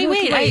 wait.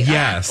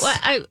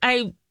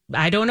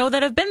 I don't know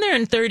that I've been there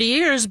in 30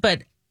 years,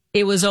 but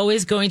it was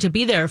always going to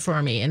be there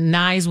for me. And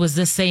Nyes was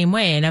the same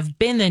way. And I've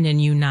been in the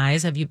new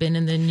Nyes. Have you been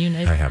in the new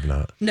Nyes? I have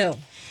not. No.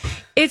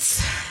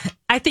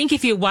 I think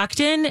if you walked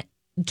in,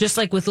 just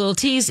like with Little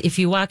T's, if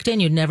you walked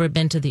in, you'd never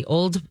been to the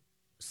old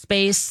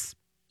space,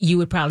 you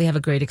would probably have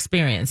a great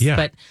experience. Yeah.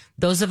 But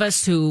those of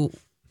us who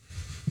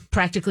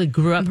practically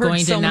grew up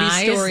going to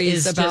Nyes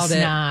is just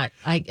not,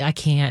 I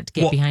can't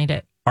get behind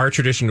it. Our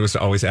tradition was to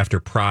always, after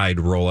Pride,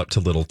 roll up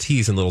to Little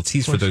T's. And Little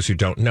T's, for those who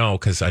don't know,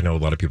 because I know a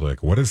lot of people are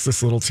like, what is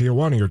this Little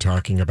Tijuana you're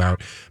talking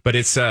about? But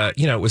it's,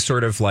 it was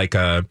sort of like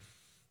a,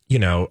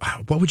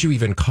 what would you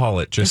even call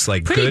it? Just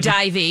like pretty good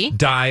divey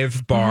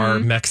dive bar,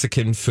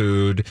 Mexican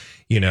food.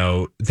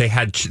 They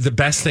had the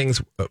best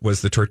things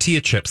was the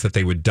tortilla chips that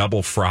they would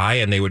double fry,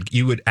 and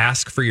you would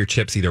ask for your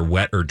chips either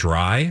wet or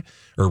dry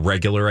or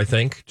regular, I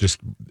think.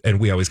 And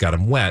we always got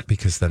them wet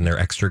because then they're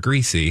extra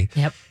greasy.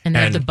 Yep, and they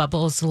have the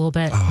bubbles a little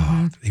bit.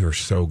 Oh, they were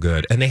so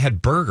good, and they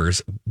had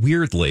burgers.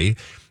 Weirdly,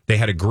 they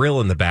had a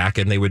grill in the back,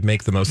 and they would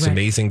make the most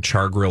amazing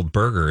char grilled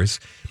burgers.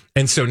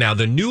 And so now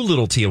the new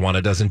Little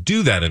Tijuana doesn't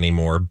do that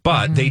anymore,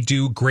 but they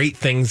do great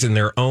things in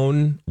their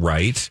own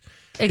right.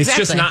 Exactly. It's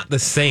just not the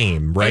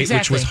same, right? Exactly.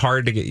 Which was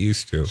hard to get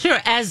used to. Sure,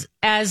 as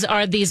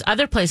are these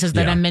other places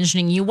that I'm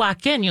mentioning. You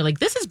walk in, you're like,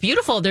 this is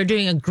beautiful. They're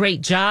doing a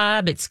great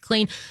job. It's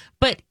clean.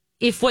 But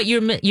if what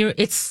you're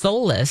it's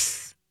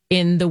soulless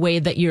in the way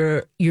that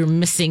you're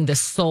missing the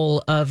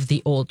soul of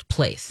the old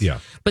place. Yeah.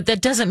 But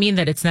that doesn't mean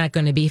that it's not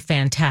going to be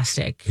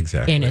fantastic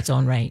in its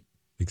own right.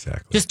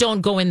 Exactly. Just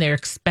don't go in there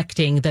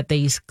expecting that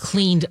they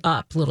cleaned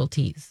up Little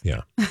T's.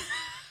 Yeah.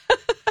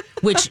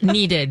 Which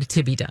needed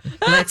to be done.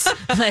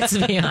 Let's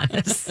be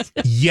honest.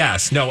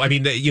 Yes. No, I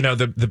mean,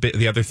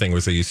 the other thing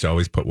was they used to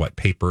always put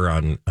paper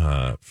on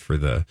for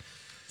the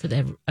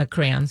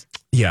crayons.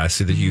 Yeah,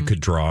 so that you could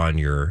draw on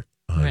your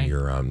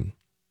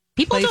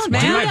People don't do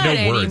I that have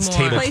no words.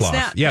 anymore.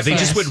 Tablecloth. Yeah, they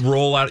just would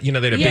roll out. They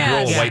had a big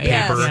roll of white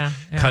paper, Yeah.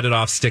 cut it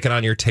off, stick it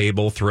on your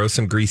table, throw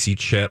some greasy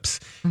chips,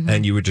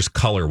 and you would just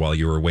color while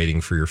you were waiting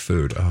for your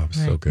food. Oh, it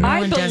was so good. No I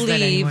one does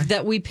that anymore. believe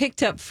that we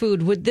picked up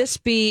food. Would this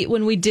be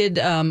when we did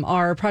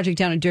our project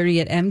down at Dirty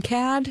at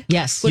MCAD?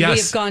 Yes. Would we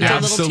Yes, have gone to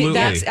absolutely.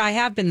 Little T? I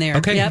have been there.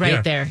 Okay, Yep.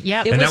 Right there.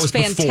 Yep. It And that was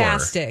was before.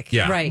 fantastic.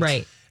 Yeah.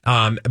 Right.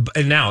 And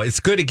now it's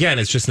good again.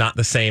 It's just not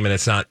the same, and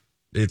it's not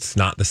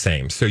the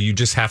same. So you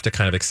just have to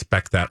kind of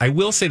expect that. I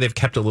will say they've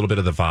kept a little bit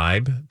of the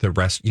vibe. The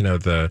rest,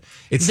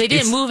 they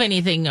didn't move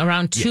anything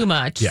around too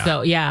much. Yeah.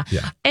 So yeah.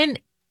 And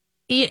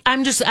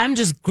I'm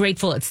just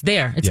grateful it's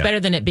there. It's better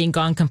than it being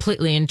gone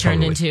completely and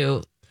turned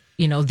into,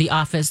 the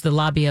office, the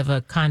lobby of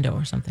a condo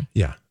or something.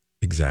 Yeah.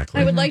 Exactly.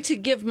 I would like to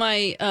give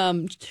my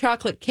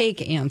chocolate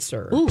cake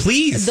answer. Ooh.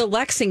 Please. The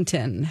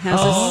Lexington has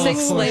a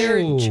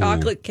 6-layered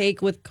chocolate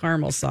cake with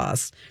caramel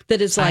sauce that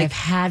is like, I've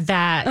had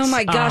that. oh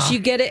my gosh, you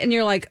get it and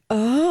you're like,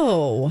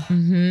 oh.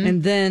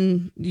 And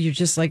then you're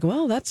just like,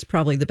 well, that's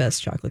probably the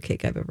best chocolate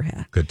cake I've ever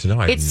had. Good to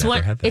know. I've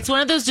never had that. It's one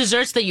of those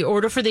desserts that you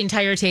order for the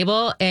entire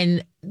table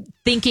and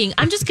thinking,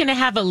 I'm just going to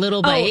have a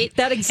little bite.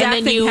 That exact And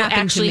then thing you happened to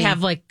actually me.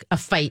 have like a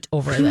fight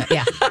over that.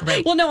 Yeah,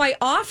 right. Well, no, I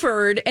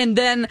offered, and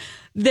then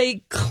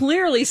they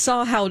clearly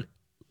saw how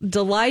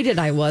delighted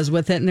I was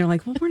with it, and they're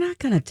like, well, we're not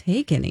going to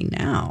take any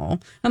now.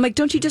 I'm like,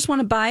 don't you just want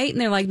to bite? And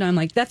they're like, no. I'm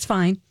like, that's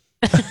fine.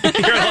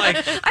 You're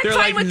like, I'm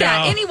fine with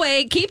that.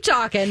 Anyway, keep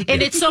talking.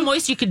 And it's so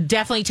moist, you could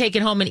definitely take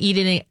it home and eat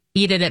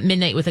it at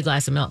midnight with a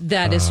glass of milk.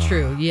 That is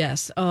true.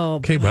 Yes. Oh,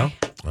 okay. boy.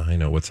 Well, I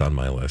know what's on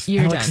my list.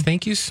 You're Alex, done.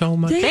 thank you so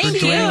much Thank for you.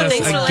 joining us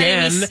Thanks for letting me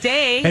again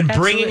stay. and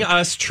Absolutely. bringing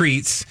us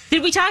treats.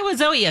 Did we talk about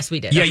Zoe? Yes, we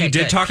did. Yeah, Okay, you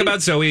did good. talk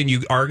about Zoe, and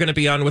you are going to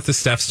be on with the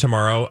Stephs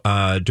tomorrow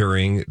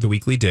during the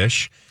Weekly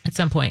Dish. At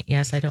some point,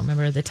 yes. I don't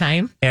remember the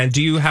time. And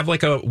do you have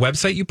like a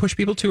website you push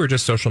people to, or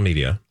just social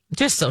media?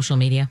 Just social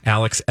media.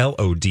 Alex,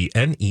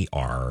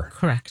 Lodner.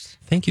 Correct.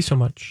 Thank you so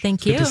much.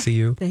 Thank Good you. to see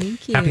you.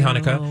 Thank you. Happy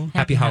Hanukkah.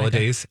 Happy Hanukkah.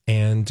 holidays.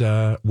 And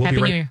we'll Happy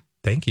be right. New Year.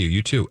 Thank you.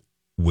 You too.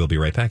 We'll be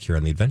right back here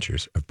on the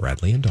adventures of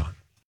Bradley and Dawn.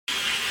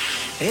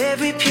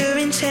 Every pure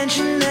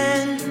intention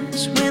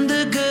ends when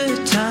the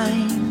good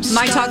times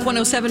My Talk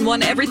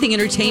 1071, Everything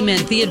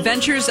Entertainment, The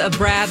Adventures of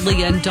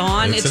Bradley and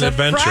Dawn. It's It's an a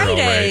adventure, all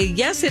Friday. right.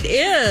 Yes, it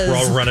is. We're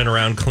all running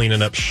around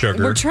cleaning up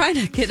sugar. We're trying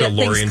to get so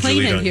Lori things and clean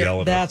Julie in don't here. yell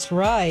at us. That's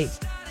right.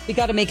 We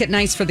got to make it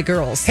nice for the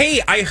girls. Hey,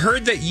 I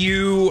heard that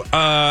you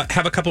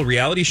have a couple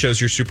reality shows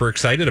you're super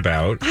excited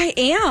about. I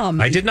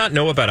am. I did not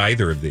know about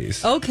either of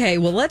these. Okay,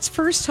 well, let's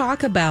first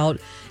talk about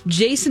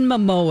Jason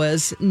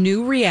Momoa's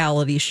new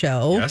reality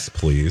show. Yes,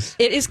 please.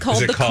 It is called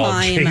Is it The called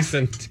Climb.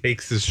 Jason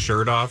takes his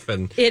shirt off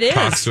and It is.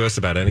 talks to us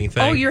about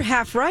anything? Oh, you're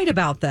half right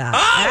about that.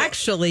 Oh,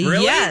 actually,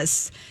 really?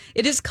 yes.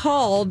 It is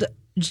called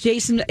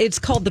It's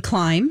called The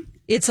Climb.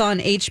 It's on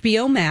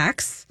HBO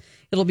Max.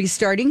 It'll be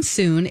starting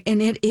soon,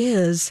 and it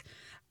is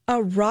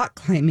a rock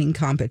climbing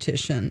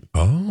competition.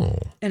 Oh.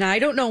 And I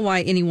don't know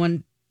why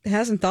anyone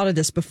hasn't thought of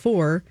this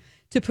before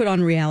to put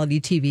on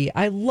reality TV.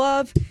 I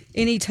love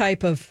any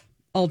type of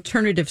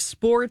alternative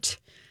sport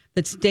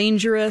that's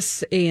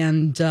dangerous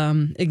and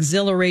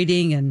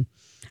exhilarating, and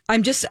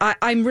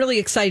I'm really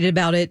excited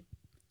about it.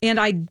 And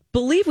I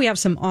believe we have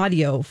some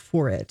audio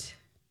for it.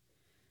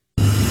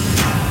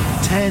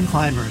 10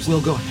 climbers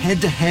will go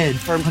head-to-head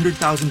for a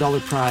 $100,000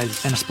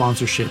 prize and a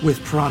sponsorship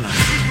with Prana.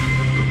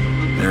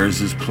 There's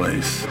this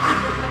place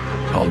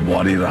called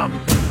Wadi Rum.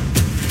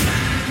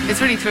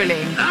 It's really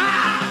thrilling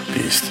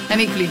Beast.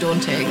 and equally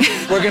daunting.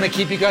 We're going to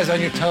keep you guys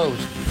on your toes.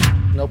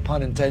 No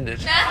pun intended.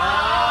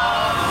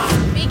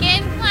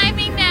 Begin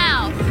climbing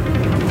now.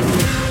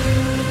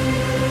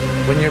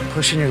 When you're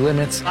pushing your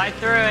limits, I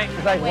threw it.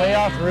 it's like way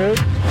off route.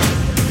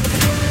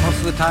 Most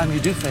of the time you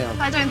do fail.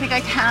 I don't think I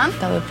can.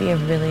 That would be a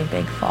really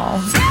big fall.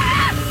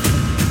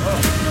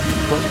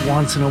 But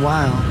once in a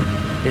while,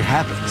 it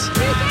happens. You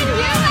can do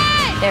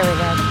it! There we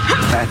go.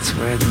 That's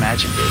where the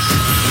magic is.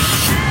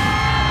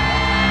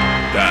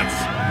 That's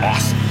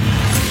awesome.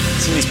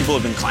 Some of these people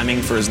have been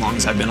climbing for as long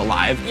as I've been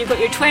alive. You've got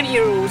your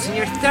 20-year-olds and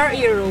your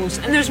 30-year-olds,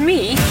 and there's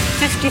me,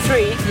 53.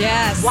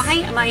 Yes. Why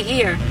am I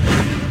here?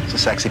 It's a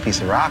sexy piece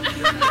of rock.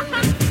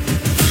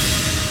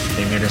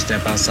 Came here to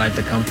step outside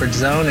the comfort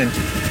zone, and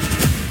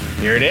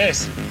here it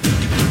is.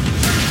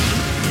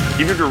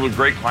 Even if you're a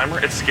great climber,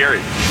 it's scary.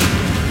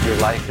 Your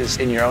life is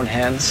in your own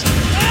hands.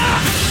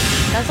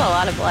 That's a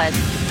lot of blood.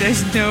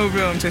 There's no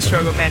room to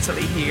struggle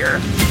mentally here.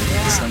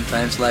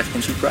 Sometimes life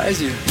can surprise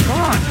you.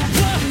 Come on.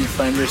 You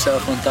find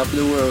yourself on top of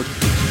the world.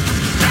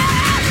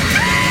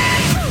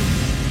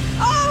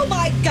 Oh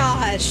my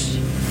gosh.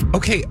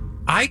 Okay,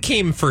 I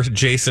came for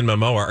Jason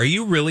Momoa. Are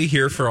you really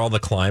here for all the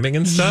climbing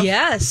and stuff?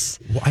 Yes.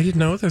 Well, I didn't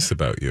know this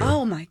about you.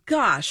 Oh my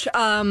gosh.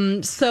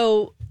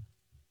 So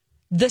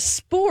the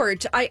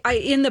sport, I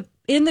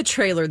in the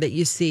trailer that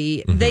you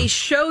see, they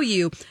show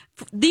you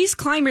these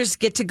climbers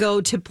get to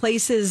go to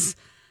places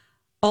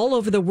all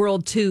over the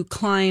world to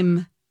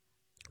climb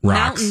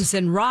mountains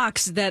and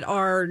rocks that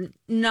are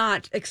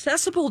not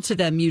accessible to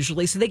them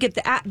usually. So they get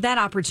that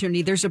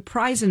opportunity. There's a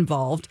prize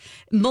involved.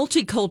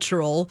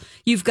 Multicultural.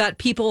 You've got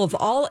people of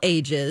all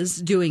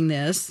ages doing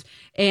this.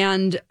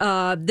 And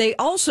they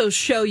also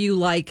show you,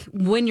 like,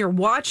 when you're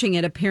watching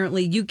it,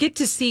 apparently, you get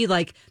to see,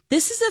 like,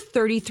 this is a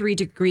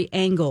 33-degree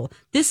angle.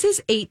 This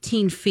is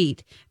 18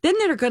 feet. Then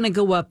they're going to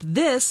go up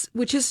this,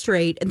 which is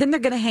straight, and then they're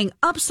going to hang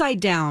upside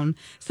down.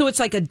 So it's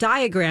like a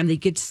diagram that you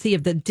get to see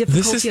of the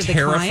difficulty This is of the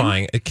terrifying.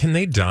 climb. Can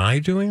they die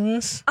doing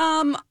this?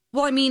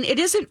 Well, I mean, it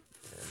isn't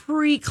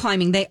free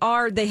climbing. They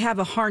have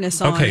a harness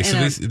on. Okay, so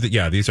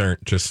and these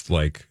aren't just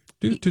like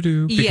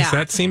do because Yeah.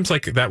 that seems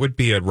like that would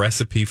be a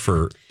recipe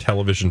for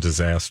television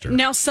disaster.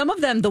 Now, some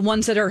of them, the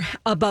ones that are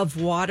above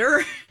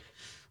water,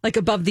 like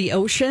above the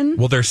ocean.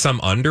 Well, there's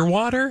some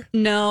underwater.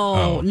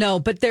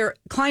 No, but they're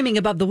climbing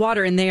above the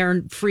water and they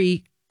aren't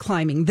free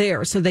climbing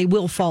there, so they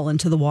will fall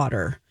into the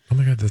water. Oh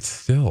my God, that's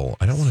still.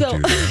 I don't want to do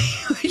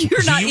that.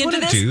 You're not do you into want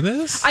to this? do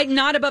this? I'm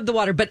not above the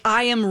water, but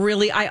I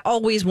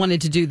always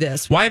wanted to do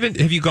this. Why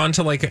have you gone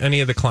to like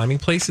any of the climbing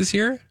places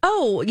here?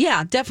 Oh,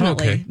 yeah,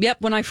 definitely. Okay.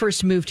 Yep, when I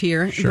first moved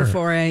here, Sure.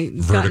 before I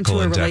got Vertical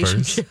into a endeavors.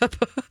 relationship.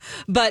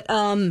 But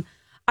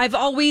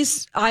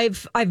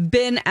I've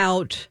been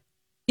out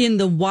in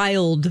the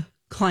wild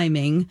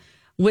climbing.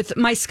 with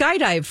my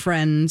skydive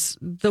friends,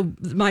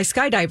 my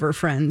skydiver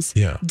friends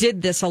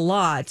did this a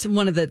lot.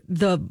 One of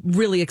the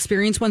really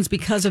experienced ones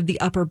because of the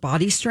upper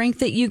body strength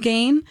that you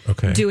gain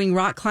doing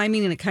rock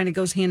climbing, and it kind of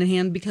goes hand in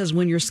hand because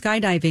when you're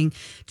skydiving,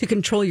 to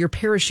control your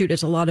parachute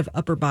is a lot of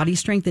upper body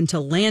strength, and to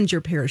land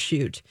your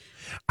parachute.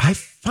 I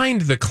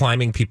find the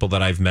climbing people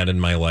that I've met in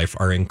my life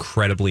are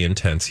incredibly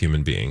intense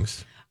human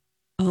beings.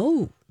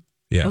 Oh,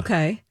 yeah.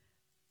 Okay.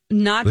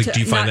 Not like, do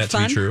you find that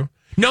fun? to be true?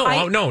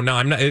 No, no.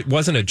 I'm not. It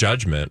wasn't a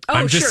judgment.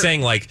 I'm just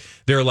saying, like,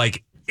 they're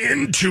like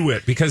into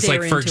it because,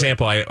 like, for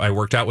example, I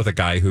worked out with a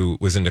guy who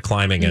was into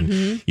climbing,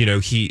 and you know,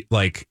 he'd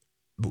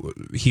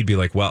be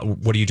like, "Well,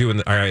 what are you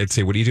doing?" I'd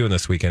say, "What are you doing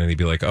this weekend?" And he'd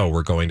be like, "Oh,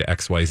 we're going to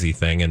XYZ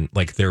thing." And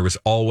like, there was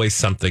always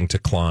something to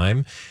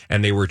climb,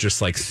 and they were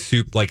just like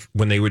like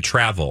when they would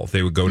travel,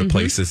 they would go to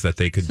places that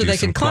they could do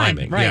some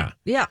climbing. Right.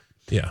 Yeah.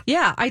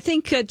 I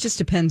think it just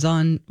depends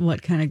on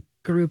what kind of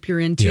group you're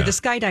into. The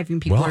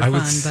skydiving people are fun. I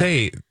would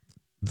say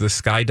the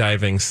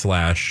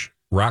skydiving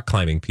 / rock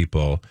climbing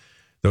people,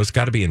 those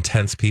got to be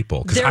intense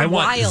people because I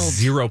want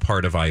zero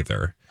part of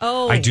either.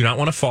 Oh, I do not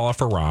want to fall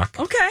off a rock.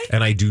 Okay.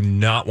 And I do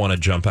not want to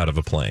jump out of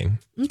a plane.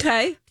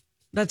 Okay.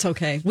 That's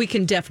okay. We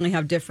can definitely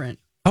have different.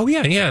 Oh,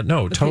 yeah.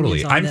 No,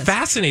 totally. I'm this.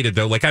 fascinated,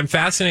 though. Like, I'm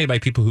fascinated by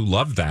people who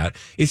love that.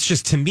 It's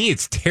just, to me,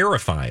 it's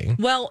terrifying.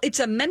 Well, it's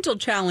a mental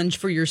challenge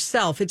for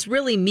yourself. It's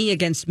really me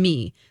against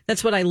me.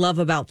 That's what I love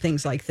about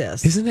things like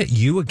this. Isn't it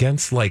you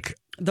against, like,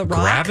 the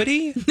rock?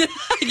 Gravity?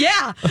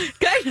 Yeah,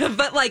 kind of.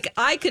 But, like,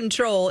 I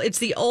control. It's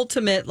the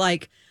ultimate,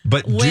 like.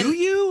 But do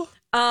you?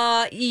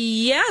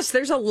 Yes,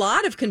 there's a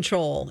lot of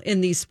control in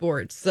these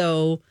sports.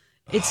 So.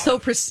 It's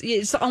so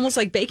it's almost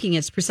like baking.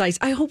 It's precise.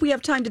 I hope we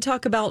have time to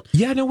talk about.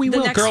 Yeah, no, we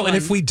will, girl. One. And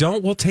if we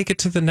don't, we'll take it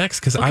to the next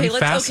because I'm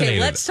fascinated. Okay,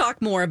 let's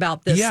talk more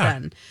about this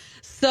then.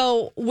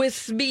 So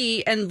with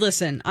me, and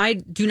listen, I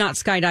do not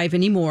skydive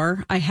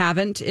anymore. I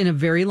haven't in a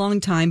very long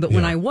time. But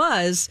when I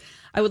was,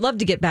 I would love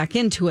to get back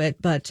into it.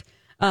 But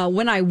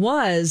when I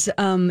was,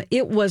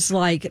 it was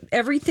like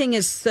everything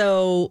is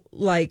so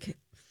like.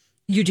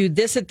 You do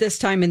this at this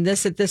time and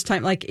this at this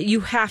time. Like, you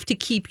have to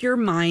keep your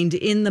mind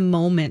in the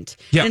moment.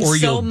 Yeah, and or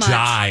you'll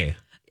die.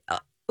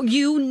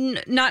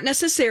 Not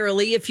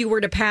necessarily. If you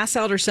were to pass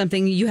out or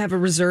something, you have a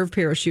reserve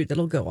parachute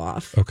that'll go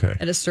off. Okay.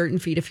 At a certain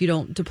feet if you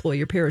don't deploy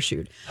your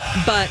parachute.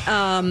 But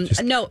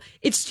no,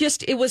 it's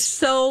just, it was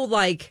so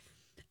like,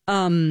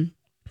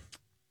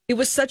 it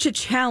was such a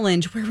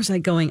challenge. Where was I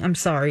going? I'm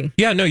sorry.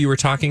 Yeah, no, you were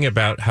talking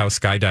about how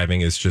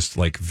skydiving is just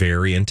like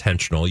very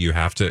intentional. You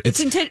have to,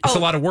 it's a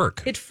lot of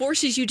work. It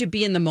forces you to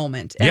be in the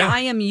moment. And I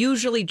am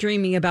usually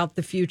dreaming about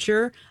the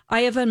future.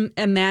 I have an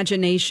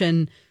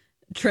imagination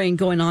train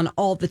going on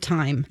all the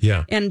time.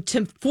 Yeah. And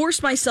to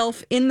force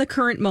myself in the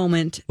current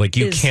moment. Like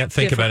you can't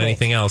think about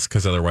anything else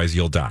because otherwise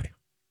you'll die.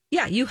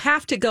 Yeah, you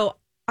have to go.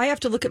 I have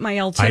to look at my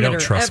altimeter. I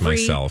don't trust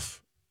myself.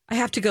 I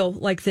have to go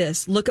like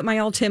this, look at my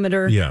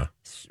altimeter,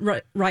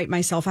 write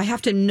myself. I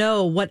have to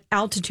know what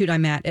altitude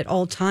I'm at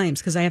all times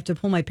because I have to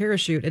pull my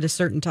parachute at a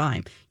certain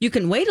time. You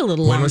can wait a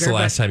little longer. When was the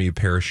last time you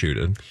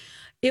parachuted?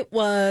 It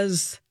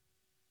was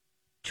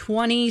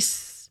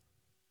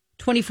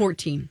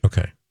 2014.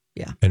 Okay.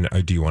 Yeah. And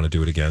do you want to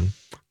do it again?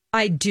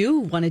 I do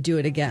want to do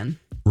it again.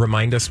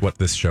 Remind us what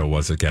this show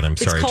was again. I'm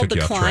sorry I took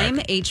you off track.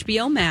 It's called The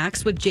Climb, HBO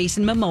Max with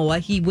Jason Momoa.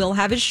 He will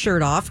have his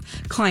shirt off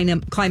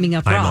climbing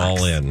up rocks. I'm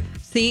all in.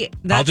 See,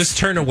 I'll just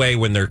turn away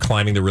when they're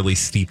climbing the really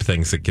steep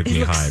things that give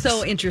me hives.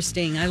 So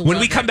interesting. When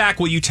we come back,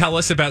 will you tell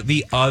us about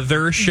the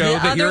other show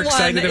that you're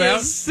excited about?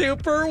 Is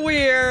super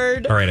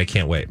weird. All right, I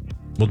can't wait.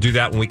 We'll do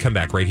that when we come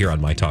back right here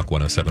on My Talk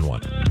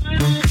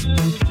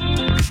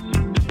 107.1.